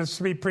 and it's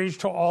to be preached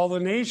to all the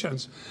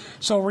nations.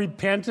 So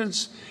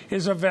repentance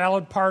is a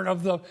valid part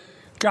of the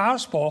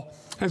gospel.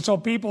 And so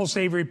people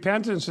say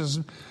repentance is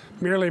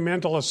merely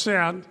mental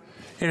assent,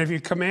 and if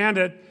you command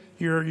it,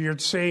 you're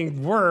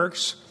saying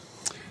works.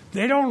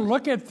 They don't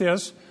look at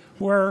this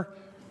where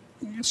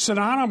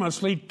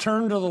synonymously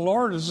turn to the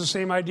Lord is the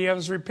same idea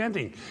as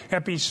repenting.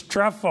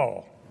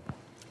 Epistrepho.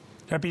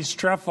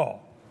 Epistrepho.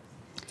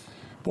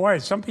 Boy,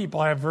 some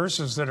people have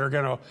verses that are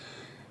going to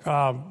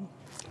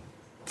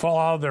fall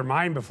out of their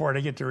mind before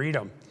they get to read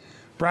them.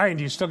 Brian,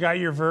 do you still got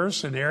your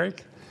verse? And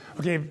Eric?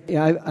 Okay.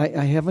 Yeah,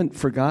 I haven't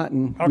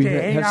forgotten.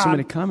 Okay, We have so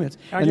many comments.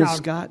 And then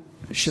Scott,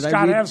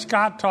 have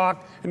Scott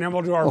talk, and then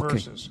we'll do our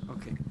verses.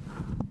 Okay.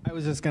 I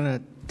was just going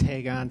to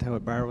tag on to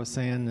what Barbara was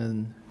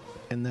saying,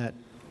 and that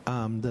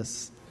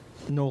this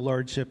no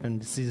lordship and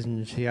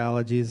decision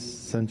theology is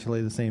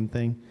essentially the same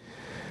thing.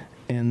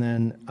 And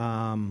then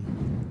I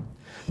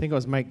think it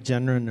was Mike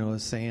Genron who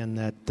was saying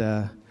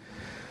that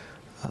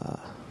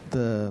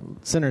the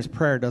sinner's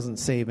prayer doesn't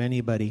save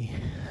anybody,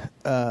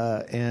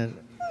 and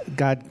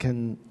God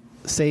can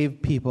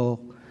save people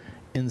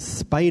in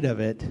spite of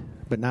it,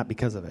 but not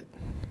because of it.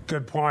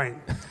 Good point.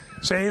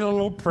 Say a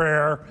little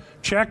prayer,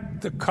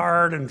 check the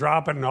card and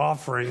drop an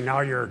offering.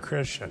 Now you're a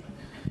Christian.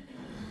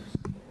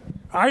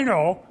 I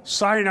know.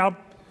 Sign up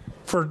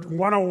for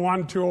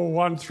 101,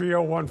 201,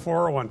 301,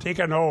 401. Take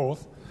an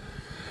oath.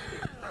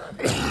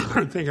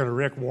 I'm thinking of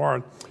Rick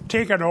Warren.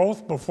 Take an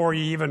oath before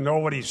you even know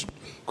what he's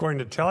going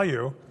to tell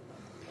you.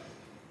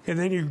 And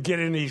then you get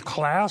in these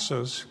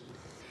classes,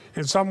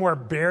 and somewhere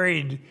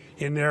buried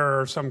in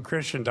there are some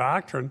Christian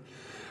doctrine.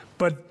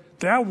 But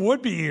that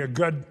would be a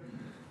good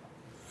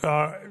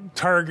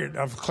target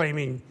of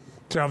claiming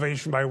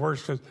salvation by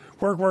works, because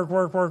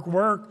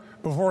work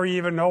before you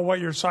even know what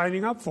you're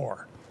signing up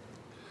for.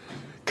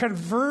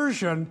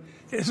 Conversion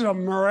is a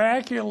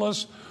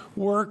miraculous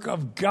work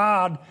of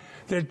God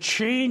that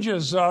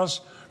changes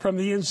us from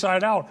the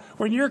inside out.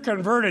 When you're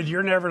converted,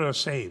 you're never the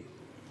same.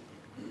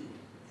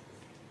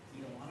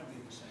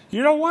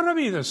 You don't want to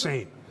be the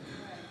same.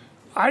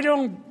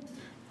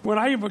 When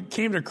I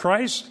came to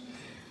Christ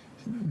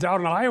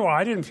down in Iowa,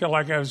 I didn't feel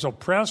like I was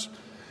oppressed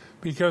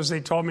because they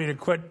told me to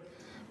quit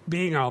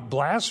being a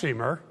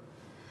blasphemer.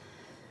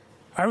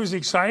 I was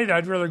excited.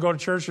 I'd rather go to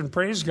church and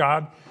praise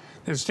God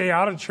than stay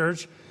out of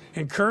church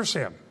and curse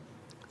him.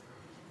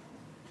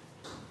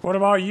 What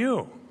about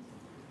you?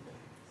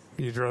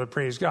 You'd rather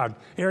praise God.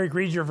 Eric,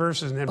 read your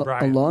verses and then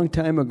Brian. A long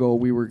time ago,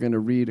 we were going to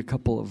read a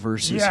couple of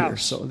verses here.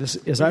 So this,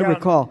 as I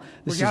recall,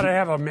 we got to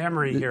have a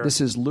memory here. This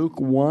is Luke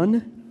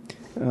 1,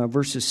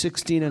 verses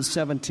 16 and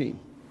 17.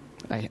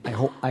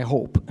 I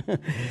hope.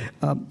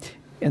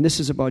 And this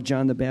is about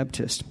John the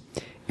Baptist.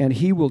 And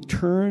he will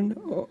turn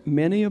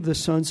many of the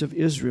sons of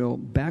Israel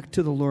back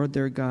to the Lord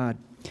their God.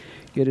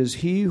 It is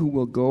he who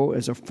will go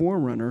as a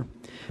forerunner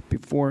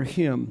before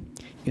him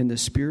in the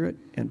spirit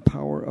and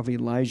power of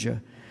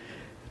Elijah,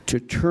 to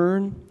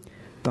turn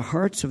the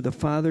hearts of the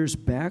fathers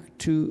back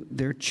to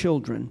their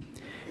children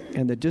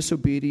and the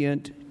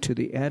disobedient to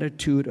the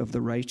attitude of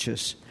the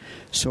righteous,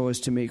 so as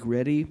to make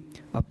ready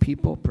a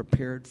people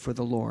prepared for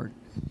the Lord.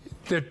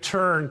 The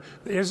turn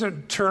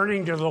isn't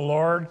turning to the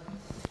Lord.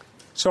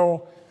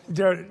 So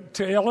to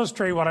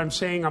illustrate what I'm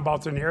saying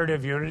about the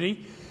narrative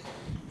unity,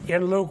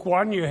 in Luke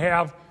 1 you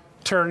have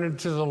turning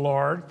to the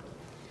Lord.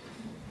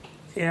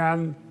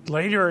 And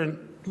later in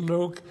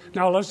Luke,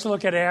 now let's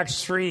look at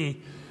Acts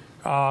 3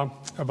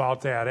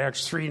 about that,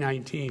 Acts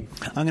 3:19.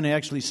 I'm going to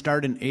actually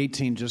start in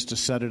 18 just to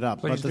set it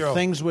up. Please but the do.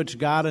 Things which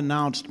God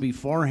announced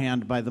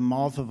beforehand by the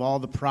mouth of all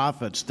the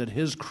prophets, that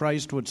his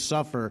Christ would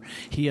suffer,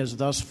 he has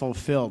thus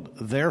fulfilled.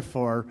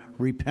 Therefore,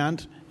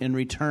 repent and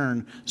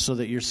return, so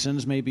that your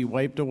sins may be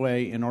wiped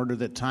away, in order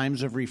that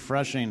times of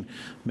refreshing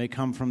may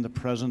come from the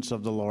presence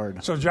of the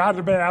Lord. So John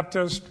the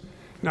Baptist,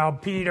 now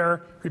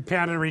Peter,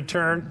 repent and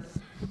return.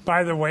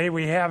 By the way,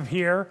 we have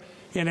here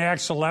in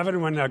Acts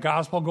 11, when the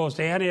gospel goes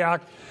to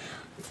Antioch,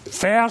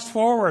 fast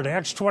forward,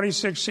 Acts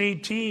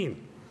 26:18.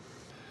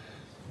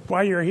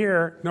 While you're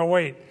here, no,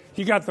 wait,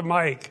 you got the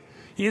mic.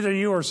 Either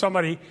you or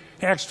somebody,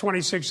 Acts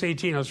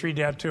 26:18. Let's read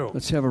that too.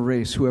 Let's have a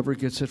race. Whoever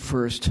gets it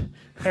first.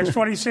 Acts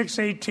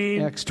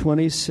 26:18. Acts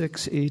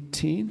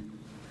 26:18.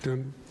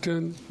 Dun,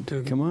 dun,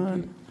 dun, Come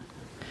on.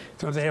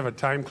 Don't they have a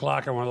time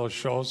clock on one of those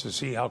shows to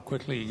see how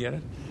quickly you get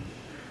it?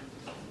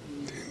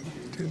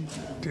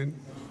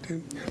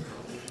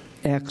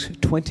 Acts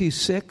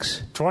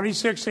 26.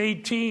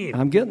 26:18.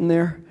 I'm getting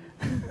there.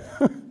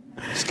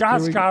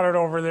 Scott's got it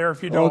over there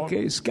if you don't.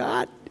 Okay,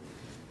 Scott.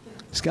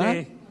 Scott?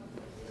 Okay.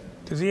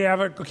 Does he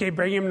have it? Okay,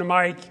 bring him the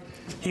mic.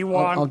 He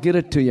won. I'll get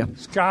it to you.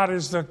 Scott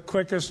is the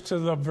quickest to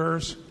the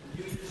verse.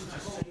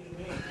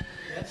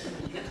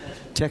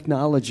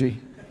 Technology.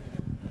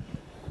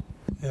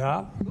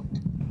 Yeah.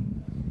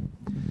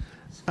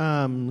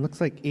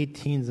 Looks like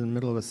 18's in the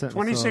middle of a sentence.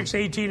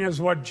 26:18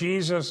 is what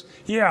Jesus,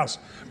 yes.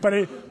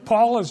 But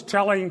Paul is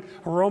telling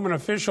a Roman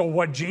official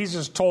what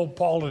Jesus told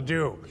Paul to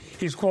do.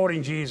 He's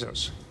quoting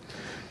Jesus.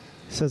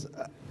 It says,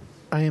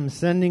 I am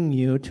sending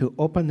you to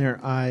open their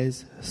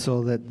eyes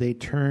so that they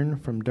turn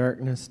from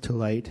darkness to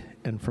light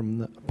and from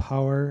the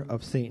power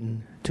of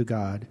Satan to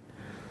God.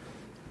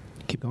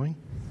 Keep going.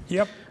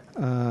 Yep.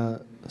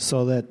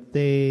 So that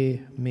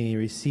they may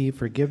receive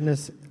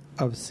forgiveness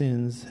of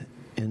sins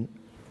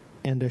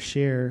and a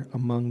share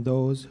among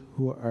those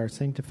who are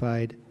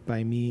sanctified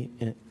by me,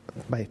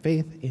 by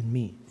faith in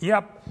me.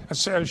 Yep, it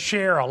says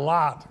share a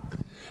lot.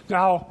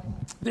 Now,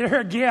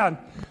 there again,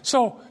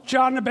 so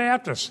John the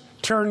Baptist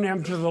turned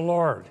them to the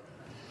Lord.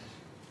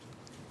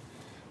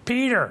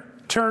 Peter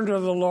turned to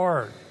the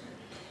Lord.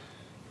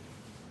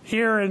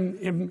 Here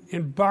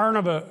in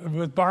Barnabas,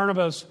 with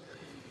Barnabas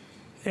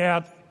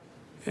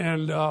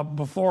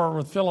before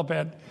with Philip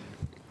at,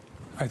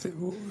 I think,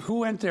 who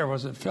went there?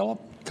 Was it Philip?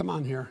 Come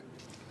on here.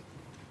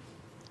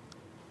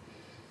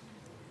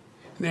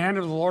 The hand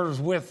of the Lord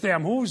was with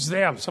them. Who's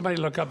them? Somebody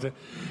look up the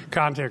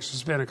context.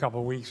 It's been a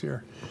couple of weeks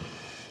here.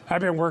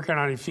 I've been working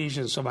on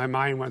Ephesians, so my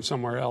mind went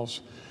somewhere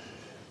else.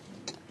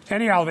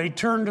 Anyhow, they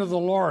turned to the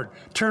Lord.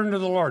 Turned to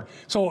the Lord.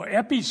 So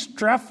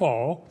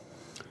epistrepho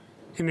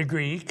in the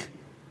Greek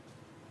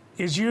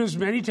is used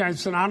many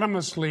times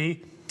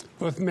synonymously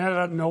with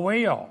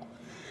metanoeo.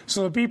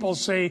 So the people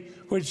say,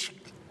 which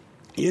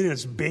in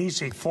its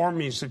basic form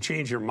means to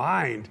change your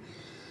mind.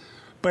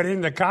 But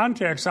in the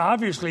context,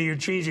 obviously, you're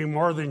changing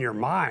more than your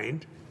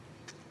mind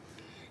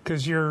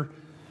because you're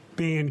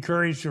being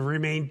encouraged to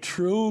remain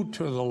true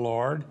to the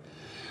Lord.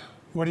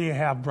 What do you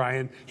have,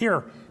 Brian?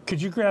 Here,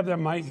 could you grab that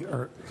mic?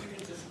 Or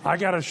I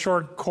got a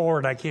short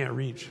cord I can't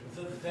reach.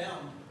 The them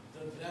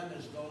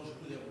is those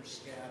who that were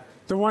scattered.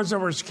 The ones that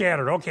were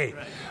scattered. Okay.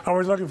 Right. I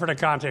was looking for the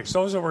context.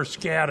 Those that were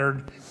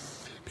scattered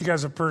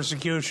because of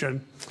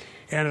persecution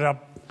ended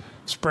up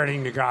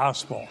spreading the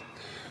gospel.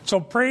 So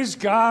praise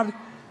God.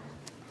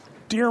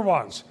 Dear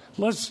ones,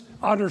 let's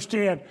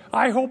understand.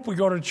 I hope we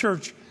go to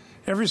church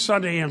every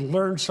Sunday and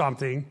learn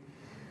something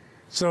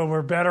so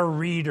we're better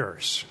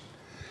readers,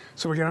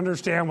 so we can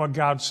understand what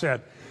God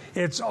said.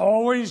 It's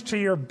always to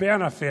your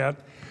benefit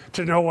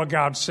to know what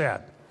God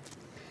said.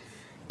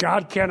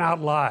 God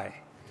cannot lie.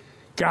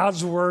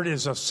 God's word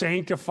is a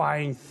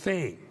sanctifying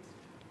thing.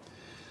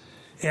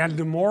 And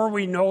the more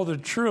we know the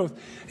truth,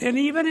 and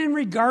even in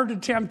regard to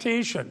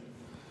temptation,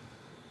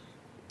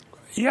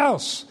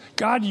 yes,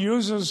 God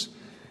uses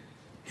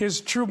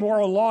His true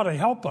moral law to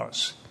help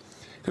us.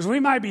 Because we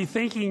might be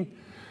thinking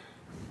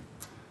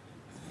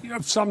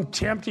of some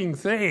tempting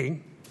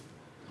thing,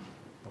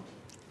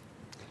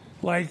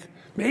 like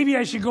maybe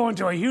I should go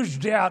into a huge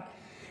debt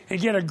and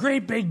get a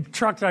great big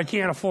truck that I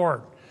can't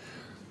afford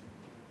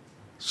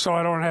so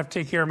I don't have to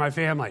take care of my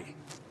family.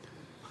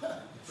 And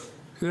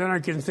then I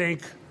can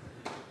think,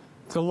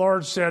 the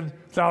Lord said,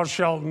 thou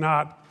shalt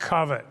not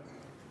covet.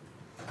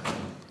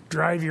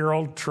 Drive your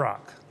old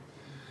truck.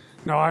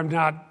 No, I'm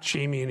not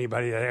shaming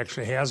anybody that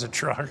actually has a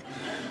truck,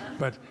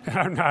 but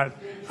I'm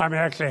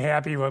actually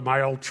happy with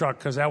my old truck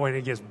because that way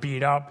it gets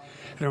beat up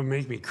and it'll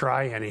make me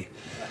cry any.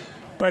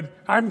 But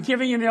I'm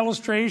giving an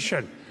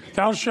illustration.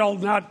 Thou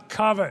shalt not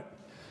covet.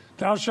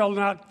 Thou shalt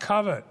not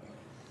covet.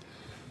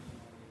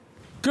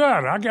 Good.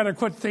 I got to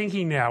quit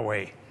thinking that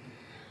way.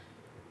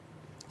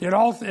 In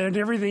all and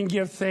everything,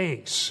 give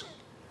thanks.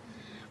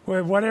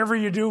 With whatever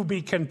you do,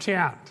 be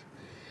content.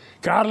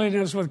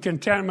 Godliness with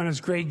contentment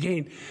is great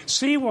gain.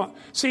 See,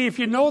 if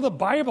you know the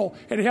Bible,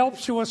 it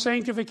helps you with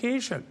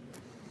sanctification.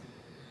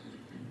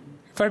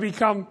 If I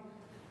become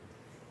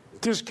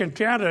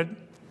discontented,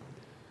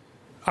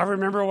 I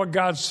remember what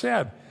God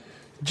said.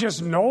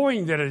 Just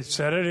knowing that it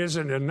said it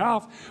isn't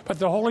enough, but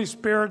the Holy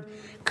Spirit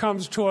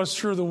comes to us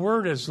through the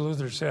Word, as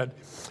Luther said,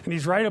 and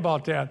he's right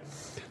about that.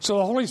 So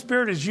the Holy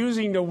Spirit is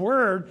using the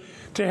Word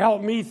to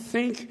help me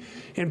think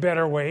in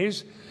better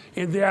ways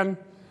and then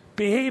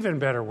behave in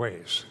better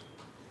ways.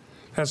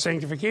 That's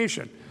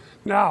sanctification.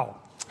 Now,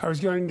 I was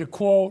going to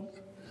quote,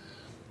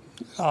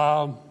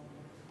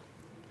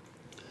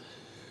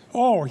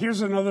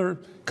 here's another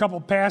couple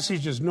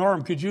passages.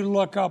 Norm, could you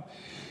look up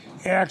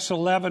Acts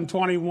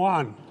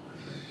 11:21?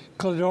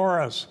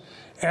 Clodoris,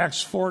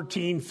 Acts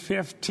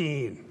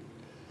 14:15.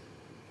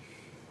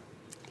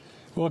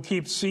 We'll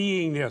keep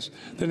seeing this.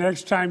 The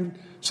next time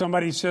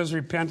somebody says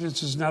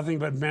repentance is nothing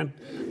but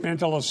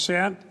mental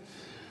assent,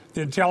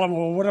 then tell them,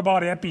 well, what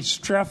about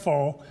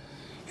epistrepho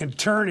and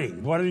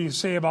turning? What do you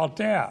say about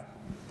that?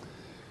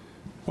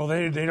 Well,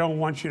 they don't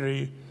want you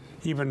to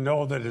even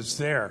know that it's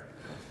there.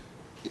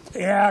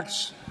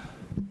 Acts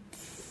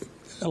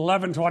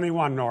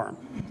 11:21, Norm.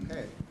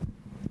 Okay.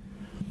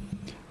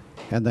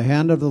 And the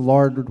hand of the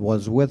Lord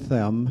was with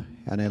them,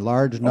 and a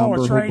large number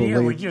it's who right believed.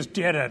 here. We just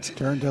did it.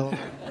 Turn to.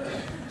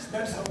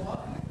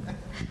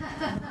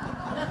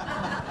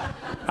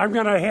 I'm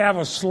going to have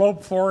a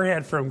sloped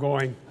forehead from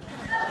going.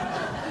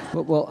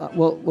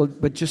 Well,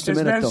 but just a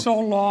minute, though. It's been so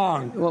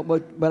long. Well,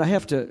 but I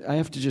have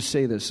to just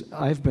say this.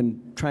 I've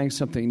been trying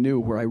something new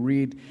where I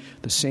read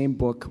the same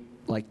book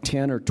like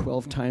 10 or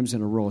 12 times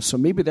in a row. So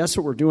maybe that's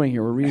what we're doing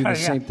here. We're reading the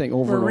same thing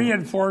over and over. We're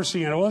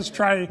reinforcing it. Let's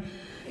try.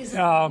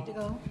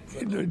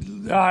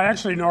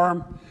 Actually,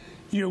 Norm,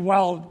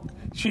 while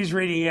she's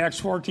reading Acts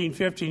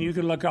 14:15, you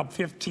can look up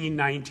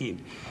 15:19.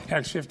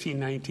 Acts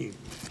 15:19.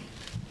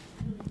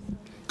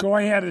 Go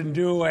ahead and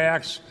do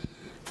Acts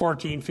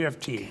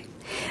 14:15.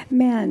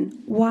 Men,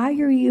 why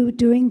are you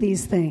doing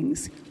these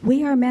things?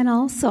 We are men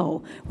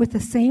also, with the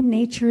same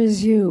nature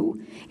as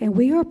you, and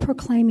we are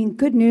proclaiming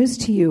good news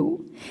to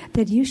you,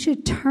 that you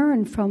should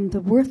turn from the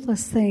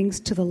worthless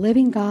things to the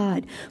living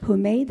God, who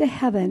made the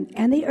heaven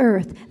and the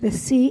earth, the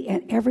sea,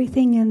 and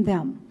everything in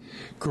them.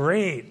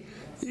 Great.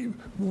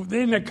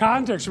 In the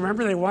context,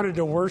 remember they wanted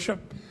to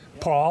worship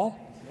Paul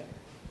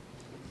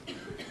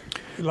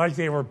like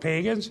they were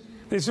pagans?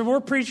 They said, we're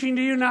preaching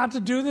to you not to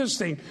do this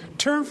thing.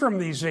 Turn from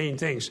these vain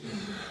things.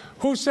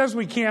 Who says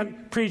we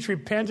can't preach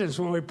repentance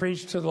when we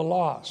preach to the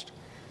lost?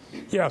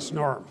 Yes,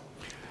 Norm.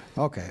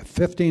 Okay,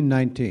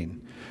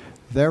 15:19.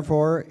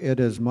 Therefore, it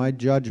is my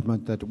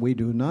judgment that we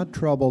do not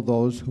trouble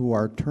those who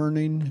are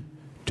turning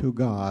to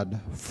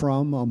God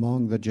from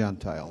among the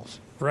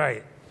Gentiles.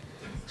 Right.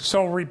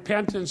 So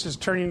repentance is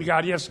turning to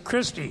God. Yes,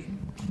 Christy.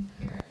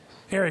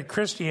 Eric,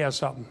 Christy has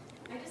something.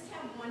 I just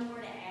have one more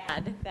to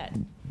add. That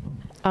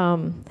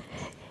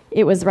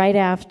it was right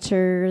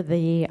after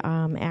the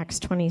Acts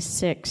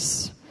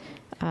 26,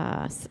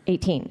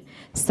 18.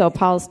 So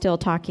Paul's still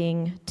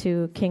talking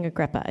to King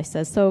Agrippa. He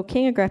says, so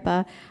King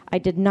Agrippa, I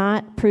did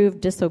not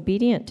prove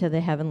disobedient to the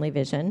heavenly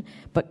vision,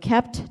 but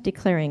kept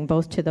declaring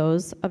both to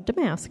those of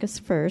Damascus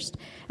first,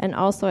 and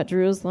also at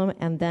Jerusalem,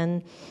 and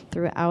then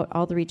throughout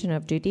all the region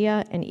of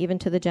Judea, and even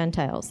to the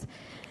Gentiles,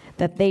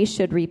 that they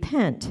should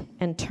repent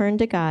and turn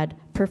to God,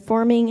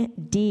 performing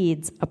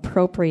deeds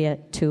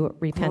appropriate to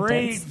repentance.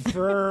 Great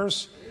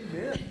verse.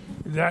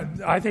 That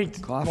I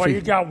think. Coffee. Well, you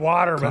got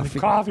water, but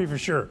coffee for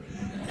sure.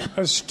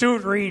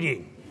 Astute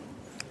reading.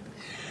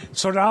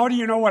 So now, do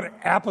you know what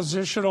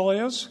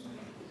appositional is?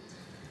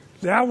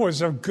 That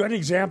was a good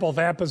example of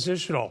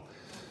appositional.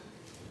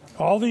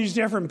 All these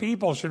different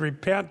people should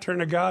repent, turn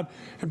to God,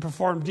 and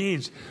perform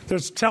deeds.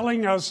 That's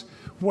telling us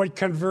what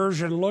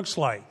conversion looks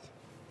like.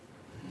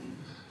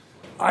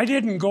 I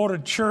didn't go to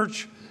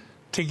church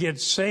to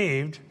get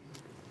saved.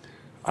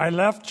 I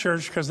left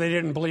church because they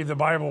didn't believe the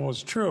Bible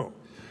was true.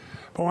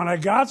 But when I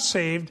got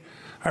saved,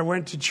 I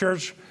went to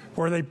church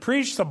where they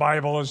preached the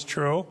Bible as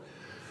true,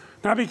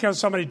 not because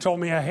somebody told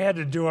me I had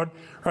to do it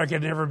or I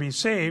could never be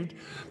saved,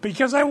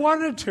 because I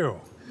wanted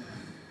to.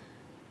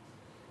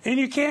 And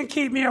you can't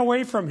keep me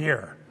away from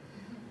here.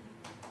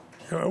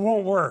 It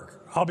won't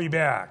work. I'll be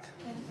back.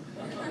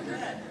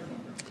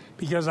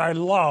 Because I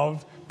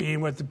love being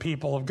with the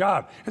people of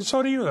God. And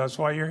so do you. That's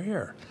why you're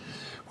here.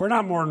 We're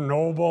not more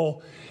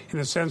noble in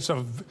the sense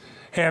of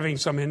having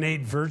some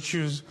innate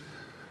virtues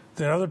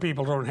that other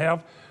people don't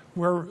have.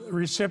 We're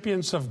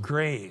recipients of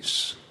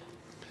grace.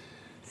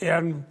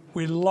 And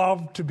we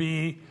love to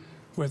be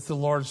with the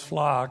Lord's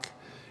flock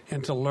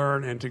and to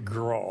learn and to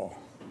grow.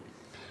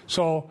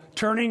 So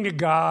turning to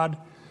God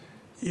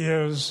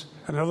is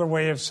another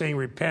way of saying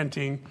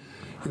repenting.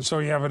 And so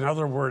you have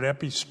another word,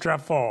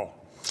 epistrepho.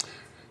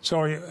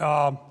 So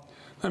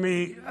let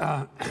me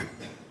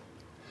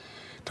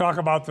talk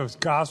about the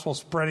gospel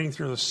spreading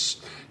through the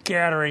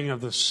scattering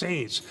of the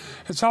saints.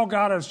 It's how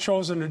God has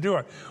chosen to do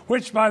it.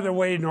 Which, by the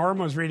way, Norm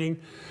was reading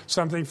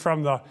something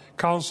from the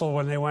council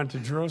when they went to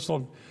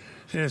Jerusalem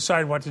to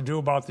decide what to do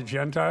about the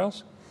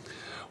Gentiles.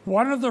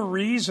 One of the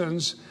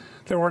reasons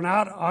that we're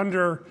not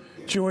under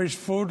Jewish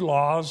food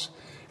laws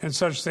and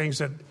such things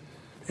that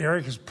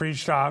Eric has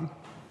preached on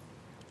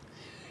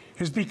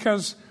is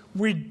because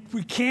we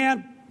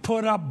can't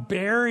put up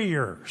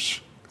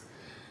barriers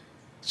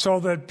so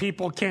that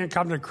people can't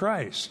come to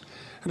Christ.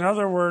 In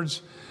other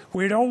words,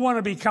 we don't want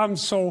to become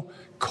so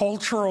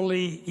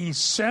culturally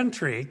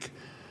eccentric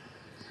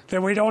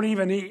that we don't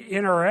even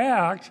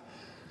interact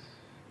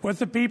with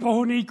the people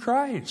who need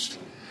Christ.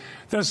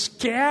 The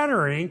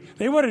scattering,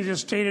 they would have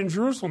just stayed in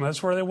Jerusalem.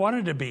 That's where they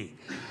wanted to be.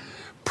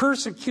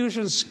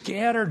 Persecution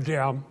scattered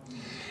them,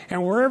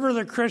 and wherever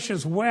the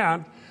Christians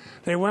went,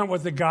 they went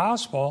with the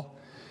gospel,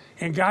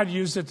 and God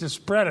used it to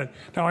spread it.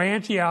 Now,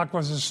 Antioch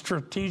was a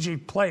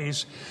strategic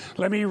place.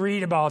 Let me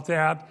read about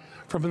that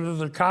from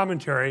another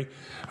commentary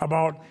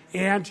about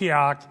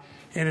Antioch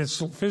and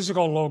its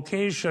physical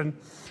location,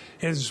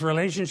 its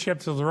relationship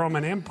to the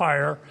Roman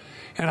Empire,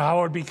 and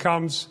how it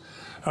becomes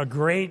a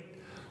great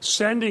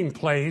sending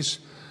place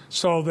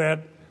so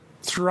that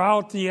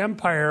throughout the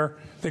empire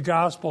the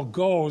gospel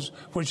goes,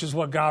 which is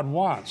what God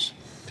wants.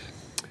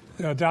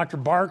 Dr.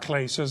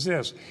 Barclay says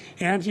this: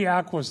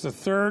 Antioch was the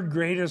third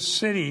greatest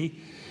city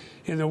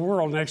in the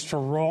world next to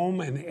Rome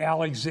and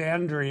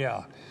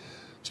Alexandria.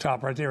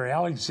 Stop right there.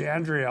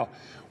 Alexandria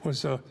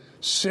was a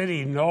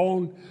city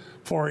known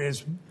for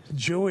its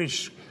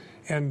Jewish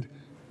and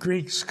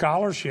Greek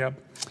scholarship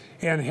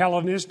and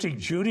Hellenistic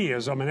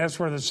Judaism, and that's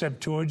where the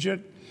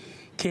Septuagint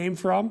came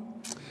from.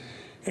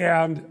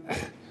 And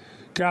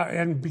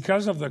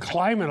because of the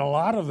climate, a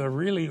lot of the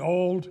really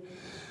old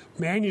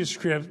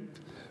manuscript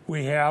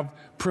we have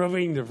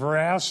proving the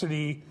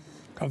veracity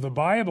of the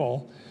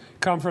Bible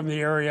come from the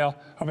area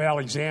of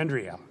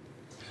Alexandria.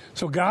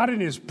 So God in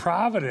his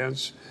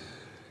providence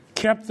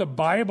kept the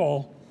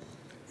Bible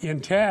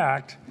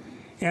intact,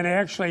 and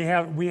actually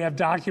we have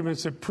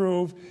documents that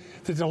prove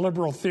that the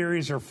liberal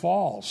theories are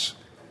false.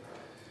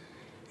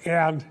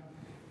 And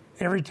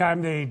every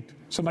time they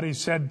put a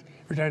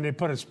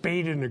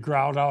spade in the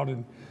ground out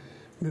in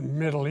the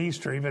Middle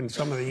East, or even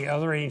some of the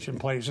other ancient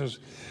places,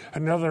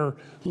 another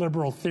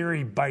liberal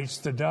theory bites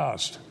the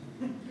dust.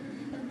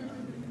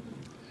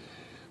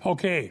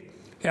 Okay,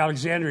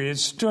 Alexandria. It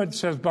stood,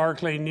 says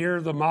Barclay,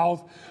 near the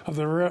mouth of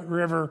the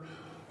river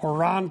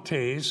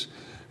Orontes,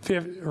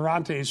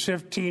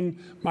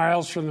 15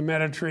 miles from the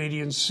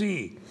Mediterranean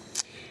Sea.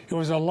 It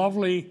was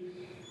lovely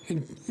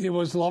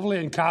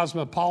and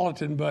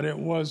cosmopolitan, but it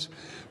was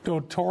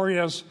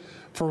notorious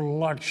for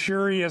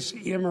luxurious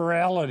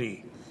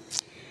immorality.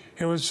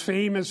 It was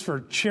famous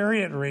for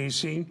chariot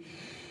racing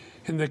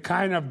and the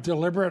kind of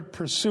deliberate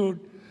pursuit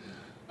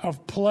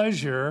of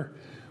pleasure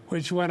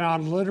which went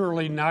on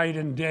literally night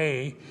and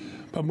day.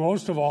 But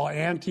most of all,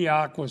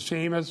 Antioch was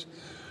famous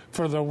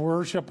for the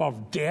worship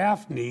of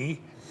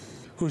Daphne,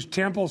 whose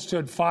temple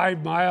stood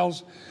 5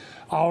 miles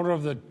out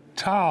of the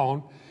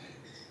town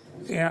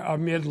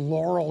amid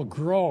laurel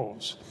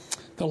groves.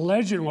 The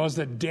legend was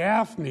that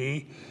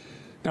Daphne,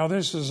 now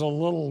this is a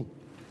little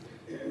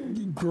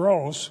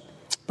gross,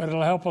 but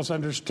it'll help us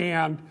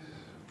understand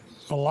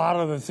a lot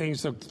of the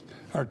things that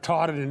are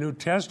taught in the New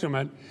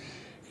Testament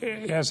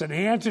as an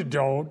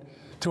antidote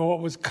to what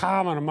was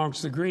common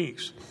amongst the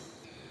Greeks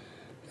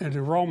and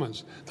the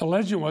Romans. The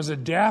legend was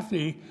that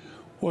Daphne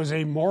was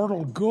a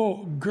mortal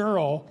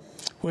girl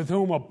with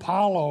whom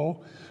Apollo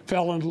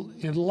fell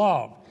in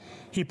love.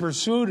 He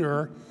pursued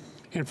her,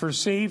 and for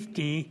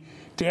safety,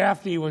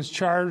 Daphne was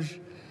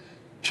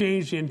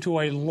changed into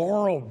a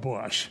laurel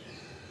bush.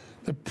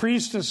 The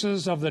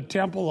priestesses of the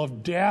temple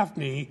of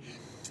Daphne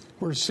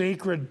were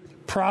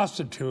sacred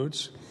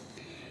prostitutes,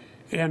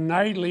 and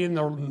nightly in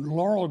the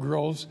laurel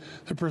groves,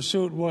 the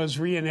pursuit was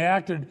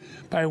reenacted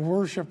by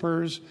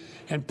worshipers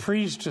and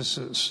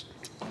priestesses.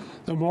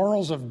 The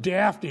morals of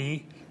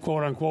Daphne,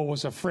 quote unquote,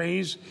 was a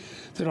phrase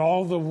that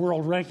all the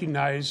world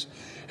recognized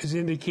as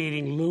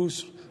indicating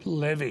loose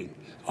living,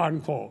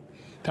 unquote,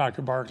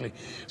 Dr. Barclay.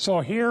 So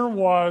here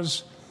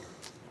was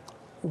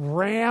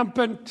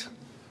rampant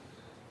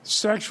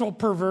sexual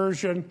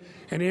perversion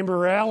and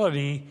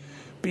immorality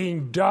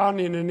being done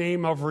in the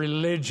name of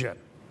religion.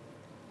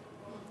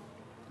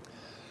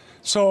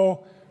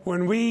 So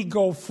when we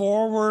go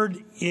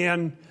forward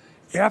in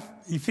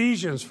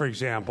Ephesians, for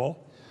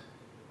example,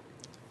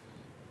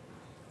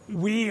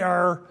 we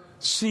are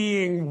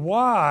seeing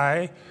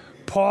why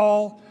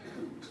Paul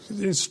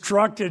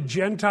instructed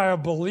Gentile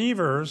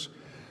believers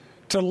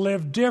to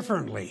live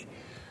differently.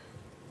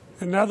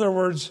 In other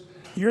words,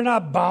 you're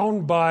not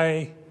bound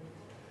by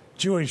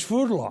Jewish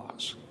food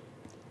laws,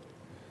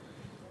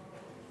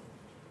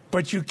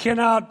 but you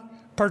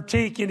cannot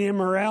partake in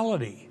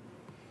immorality.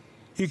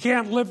 You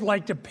can't live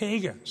like the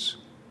pagans.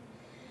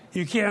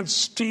 You can't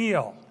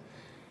steal.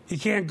 You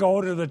can't go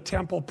to the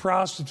temple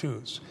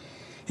prostitutes.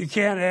 You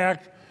can't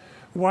act.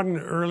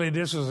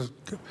 This is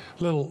a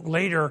little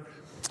later,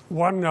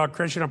 one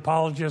Christian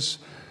apologist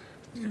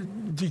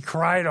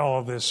decried all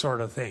of this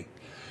sort of thing.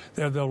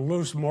 The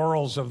loose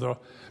morals of the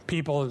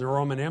people of the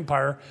Roman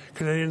Empire,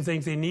 because they didn't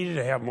think they needed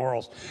to have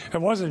morals.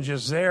 It wasn't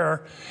just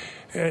there.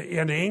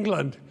 In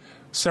England,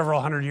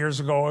 several hundred years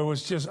ago, it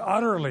was just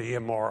utterly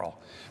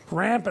immoral,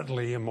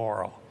 rampantly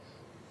immoral.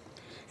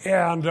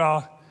 And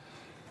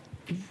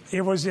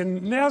it was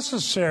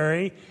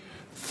necessary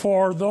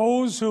for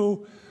those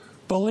who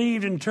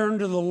believed and turned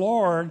to the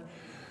Lord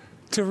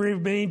to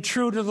remain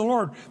true to the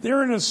Lord.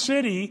 They're in a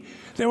city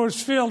that was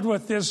filled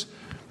with this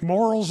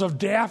morals of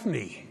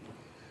Daphne,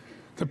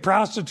 the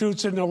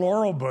prostitutes in the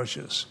laurel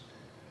bushes.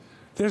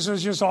 This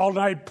was just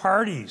all-night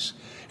parties,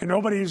 and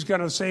nobody's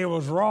going to say it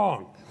was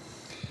wrong.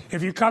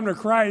 If you come to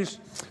Christ,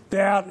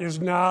 that is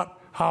not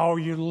how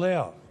you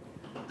live.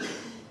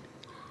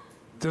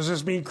 Does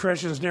this mean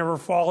Christians never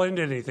fall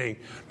into anything?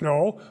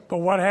 No, but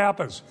what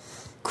happens?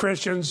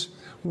 Christians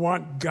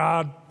want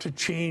God to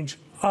change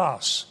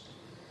us.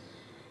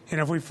 And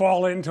if we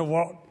fall into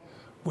what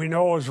we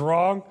know is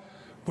wrong,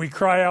 we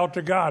cry out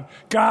to God,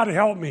 God,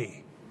 help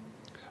me.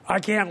 I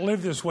can't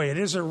live this way. It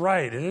isn't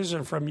right. It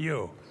isn't from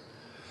you.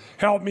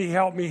 Help me,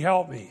 help me,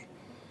 help me.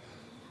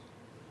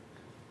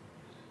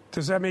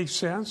 Does that make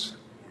sense?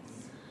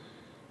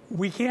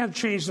 we can't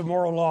change the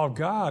moral law of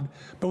God,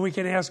 but we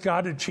can ask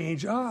God to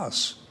change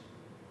us.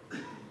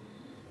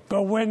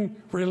 But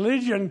when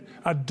religion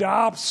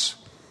adopts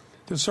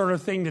the sort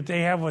of thing that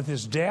they have with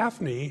this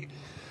Daphne,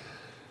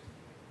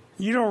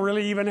 you don't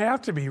really even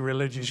have to be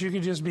religious. You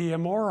can just be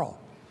immoral.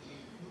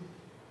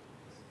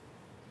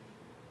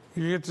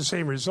 You get the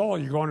same result.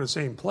 You're going to the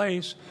same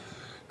place.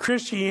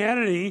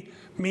 Christianity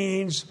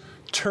means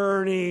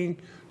turning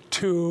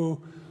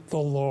to the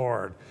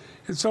Lord.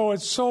 And so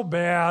it's so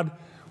bad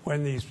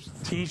when these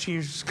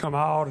teachers come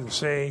out and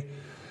say,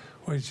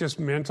 well, it's just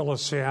mental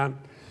assent.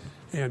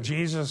 And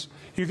Jesus,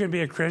 you can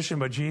be a Christian,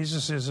 but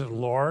Jesus isn't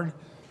Lord.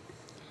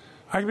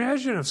 I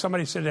imagine if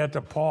somebody said that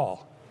to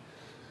Paul.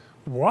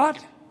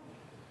 What?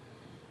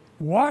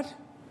 What?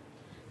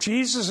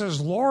 Jesus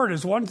is Lord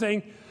is one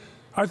thing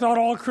I thought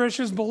all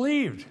Christians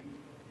believed.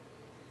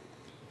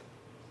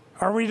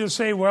 Are we to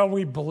say, well,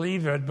 we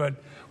believe it,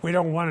 but we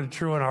don't want it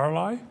true in our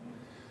life?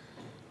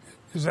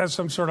 Is that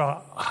some sort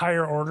of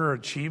higher order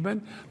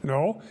achievement?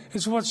 No,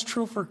 it's what's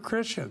true for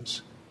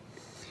Christians.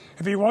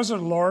 If he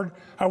wasn't Lord,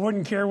 I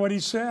wouldn't care what he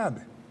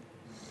said.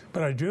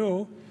 But I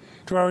do.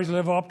 Do I always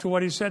live up to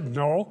what he said?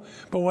 No.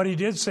 But what he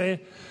did say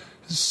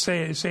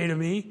to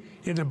me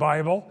in the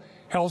Bible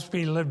helps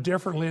me live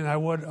differently than I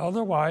would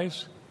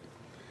otherwise.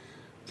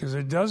 Because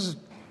it does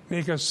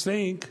make us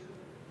think.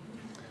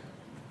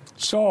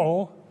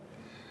 So,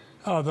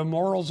 the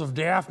morals of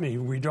Daphne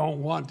we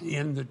don't want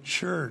in the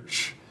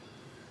church.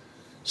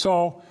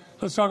 So,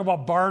 let's talk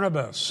about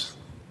Barnabas.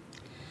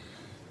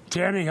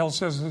 Tannehill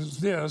says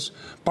this,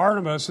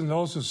 Barnabas and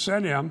those who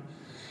sent him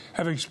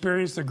have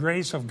experienced the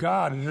grace of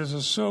God. It is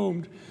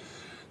assumed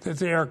that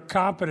they are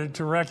competent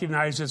to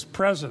recognize its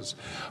presence.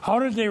 How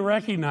did they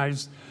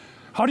recognize?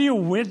 How do you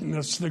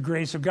witness the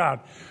grace of God?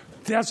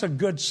 That's a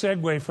good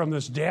segue from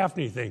this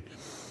Daphne thing.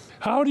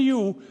 How do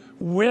you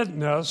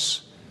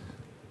witness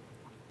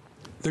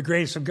the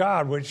grace of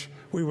God, which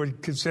we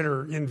would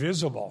consider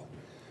invisible?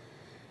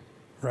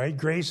 Right?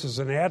 Grace is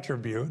an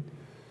attribute.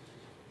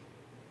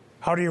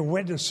 How do you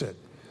witness it?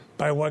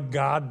 By what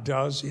God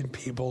does in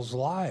people's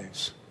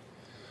lives.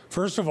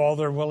 First of all,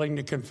 they're willing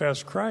to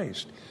confess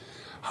Christ.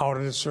 How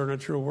to discern a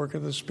true work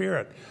of the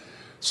Spirit.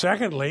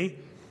 Secondly,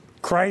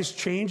 Christ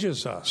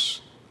changes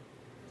us.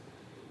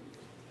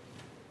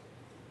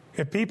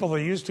 If people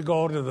that used to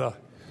go to the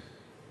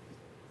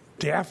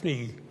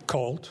Daphne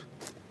cult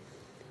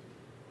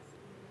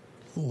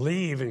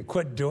leave and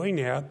quit doing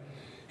that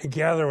and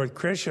gather with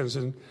Christians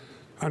and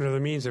under the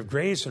means of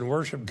grace and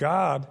worship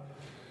God,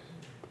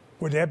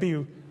 would that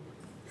be,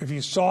 if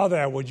you saw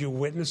that, would you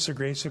witness the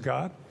grace of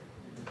God?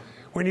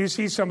 When you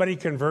see somebody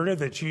converted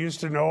that you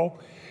used to know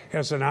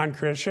as a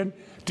non-Christian,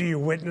 do you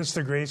witness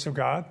the grace of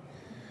God?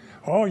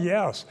 Oh,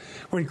 yes.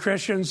 When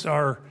Christians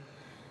are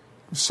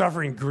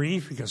suffering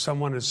grief because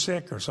someone is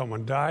sick or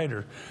someone died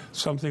or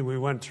something we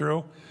went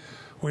through,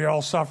 we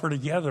all suffer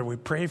together. We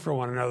pray for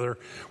one another.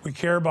 We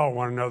care about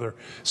one another.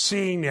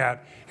 Seeing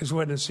that is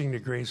witnessing the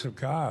grace of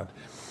God.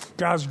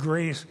 God's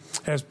grace,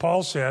 as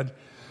Paul said,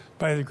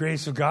 by the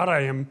grace of God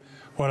I am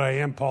what I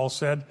am, Paul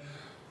said,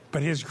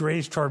 but his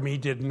grace toward me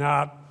did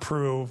not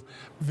prove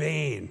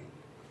vain.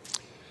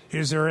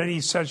 Is there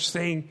any such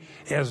thing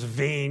as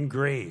vain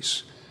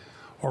grace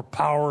or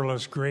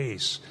powerless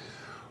grace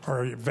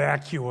or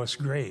vacuous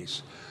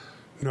grace?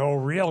 No,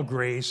 real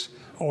grace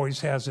always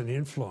has an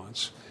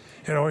influence.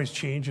 It always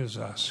changes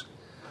us.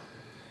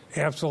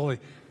 Absolutely.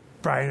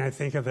 Brian, I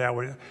think of that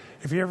when,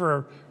 if you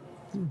ever,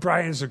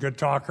 Brian's a good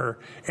talker,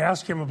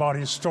 ask him about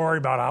his story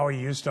about how he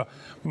used to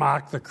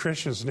mock the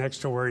Christians next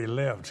to where he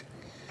lived.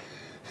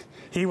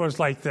 He was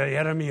like the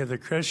enemy of the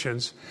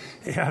Christians,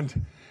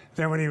 and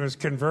then when he was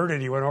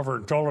converted, he went over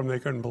and told them they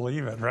couldn't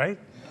believe it, right?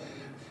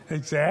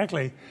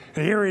 Exactly.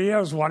 And here he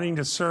is wanting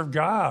to serve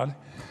God,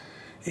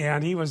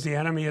 and he was the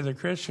enemy of the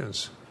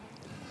Christians.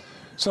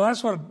 So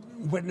that's what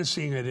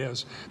witnessing it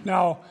is.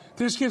 Now,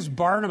 this gives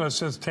Barnabas,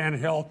 says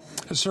Tannehill,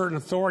 a certain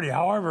authority.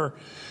 However,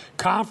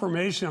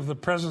 confirmation of the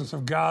presence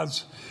of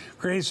God's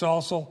grace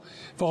also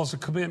involves a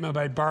commitment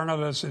by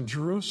Barnabas in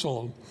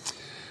Jerusalem.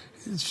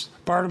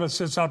 Barnabas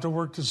sets out to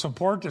work to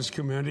support this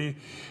community,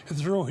 and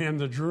through him,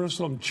 the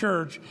Jerusalem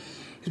church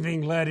is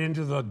being led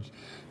into the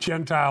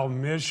Gentile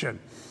mission.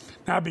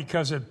 Not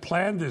because it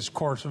planned this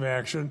course of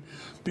action,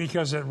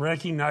 because it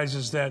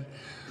recognizes that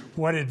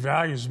what it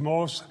values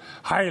most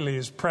highly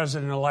is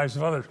present in the lives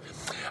of others.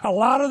 A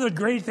lot of the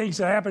great things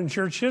that happen in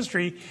church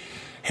history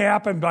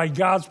happen by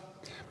God's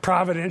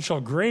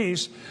providential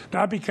grace,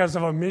 not because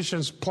of a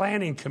missions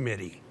planning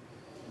committee.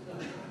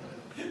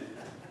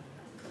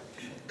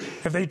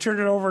 If they turned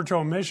it over to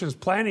a missions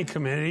planning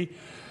committee,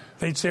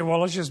 they'd say, well,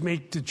 let's just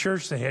make the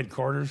church the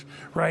headquarters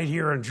right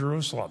here in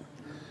Jerusalem.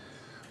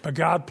 But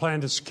God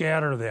planned to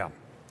scatter them.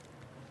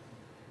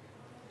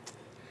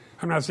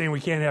 I'm not saying we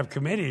can't have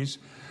committees,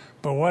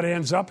 but what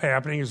ends up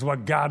happening is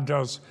what God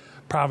does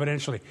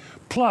providentially.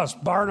 Plus,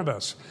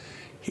 Barnabas,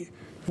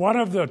 one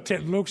of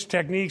Luke's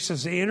techniques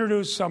is to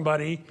introduce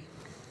somebody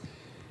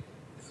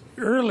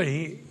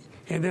early,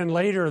 and then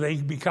later they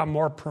become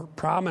more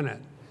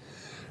prominent.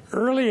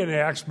 Early in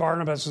Acts,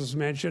 Barnabas is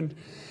mentioned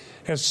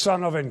as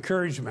son of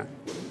encouragement.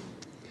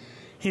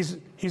 He's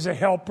a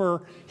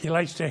helper. He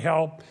likes to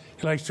help.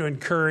 He likes to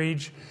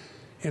encourage,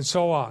 and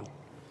so on.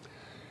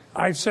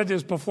 I've said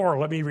this before.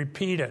 Let me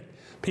repeat it.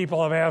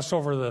 People have asked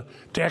over the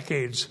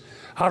decades,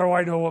 how do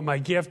I know what my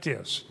gift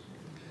is?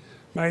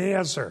 My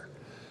answer,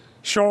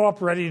 show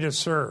up ready to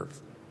serve.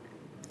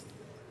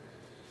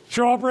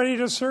 Show up ready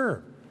to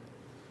serve.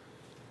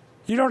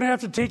 You don't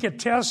have to take a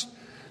test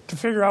to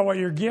figure out what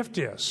your gift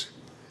is.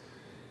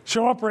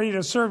 Show up ready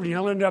to serve, and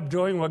you'll end up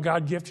doing what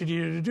God gifted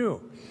you to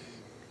do.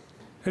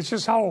 It's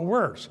just how it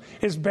works.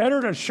 It's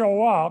better to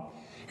show up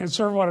and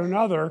serve one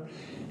another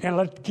and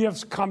let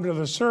gifts come to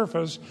the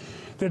surface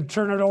than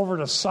turn it over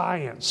to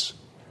science.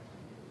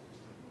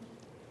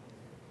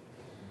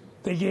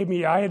 I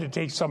had to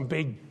take some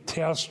big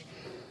test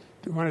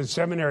when in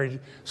seminary,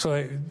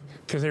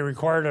 because they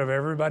required it of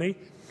everybody,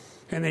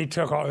 and they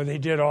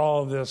did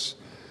all of this,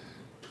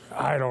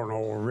 I don't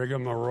know,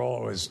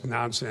 rigmarole. It was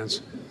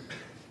nonsense.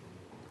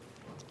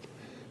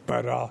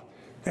 But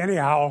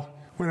anyhow,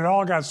 when it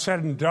all got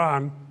said and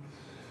done,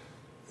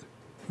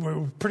 it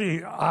was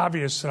pretty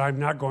obvious that I'm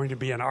not going to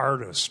be an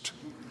artist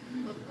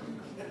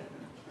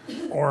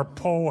or a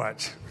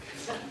poet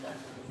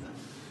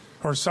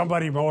or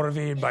somebody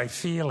motivated by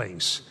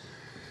feelings.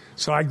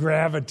 So I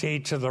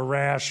gravitate to the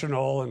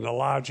rational and the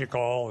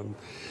logical and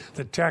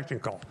the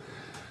technical.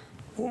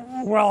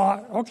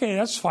 Well, okay,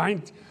 that's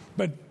fine,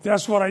 but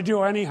that's what I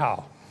do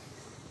anyhow.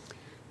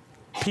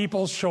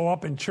 People show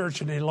up in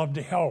church and they love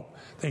to help.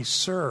 They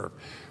serve.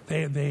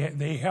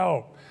 They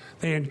help.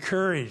 They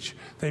encourage.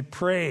 They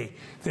pray.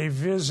 They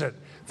visit.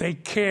 They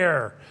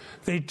care.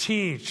 They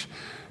teach.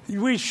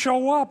 We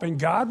show up and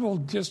God will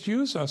just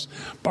use us.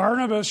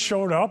 Barnabas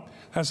showed up.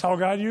 That's how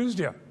God used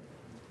him.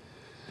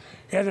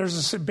 And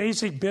there's a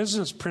basic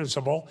business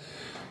principle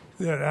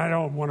that I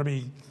don't want to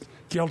be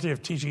guilty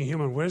of teaching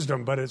human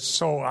wisdom, but it's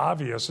so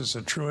obvious. It's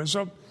a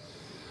truism.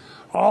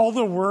 All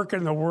the work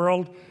in the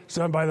world is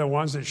done by the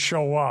ones that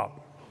show up.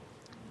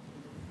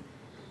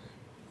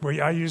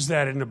 I used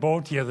that in the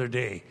boat the other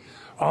day.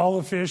 All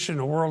the fish in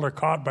the world are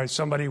caught by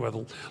somebody with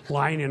a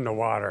line in the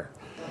water.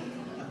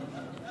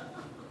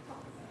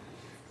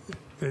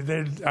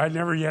 I'd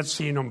never yet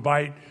seen them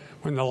bite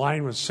when the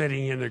line was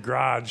sitting in the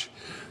garage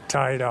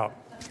tied up.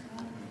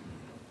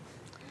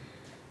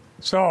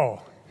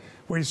 So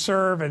we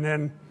serve, and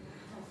then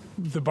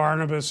the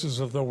Barnabases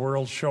of the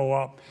world show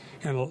up,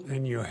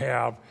 and you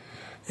have.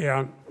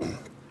 And,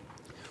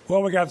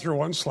 well, we got through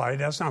one slide.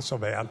 That's not so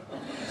bad.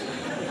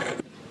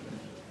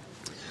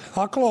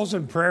 I'll close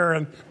in prayer,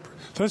 and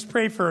let's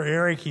pray for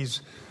Eric.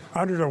 He's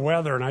under the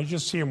weather, and I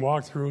just see him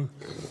walk through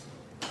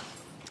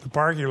the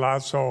parking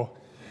lot, so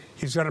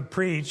he's going to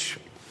preach.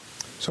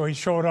 So he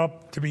showed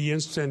up to be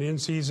instant, in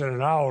season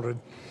and out, and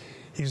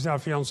he's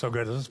not feeling so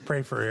good. Let's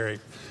pray for Eric.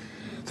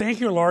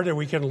 Thank you, Lord, that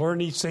we can learn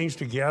these things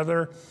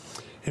together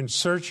and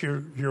search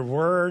your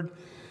word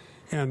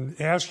and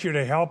ask you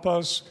to help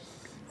us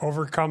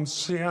overcome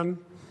sin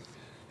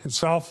and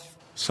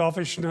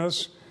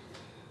selfishness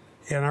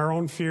and our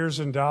own fears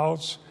and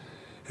doubts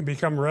and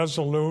become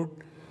resolute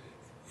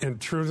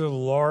and true to the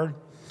Lord.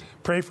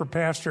 Pray for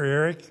Pastor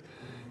Eric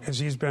as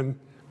he's been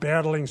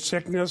battling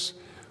sickness,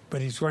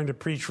 but he's going to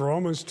preach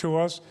Romans to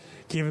us.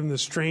 Give him the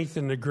strength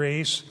and the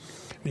grace,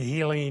 the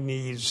healing he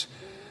needs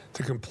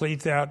to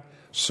complete that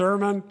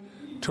sermon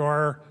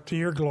to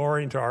your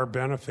glory and to our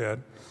benefit.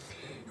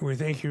 And we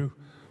thank you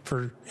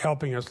for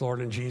helping us,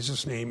 Lord, in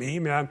Jesus' name.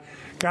 Amen.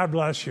 God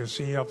bless you.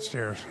 See you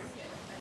upstairs.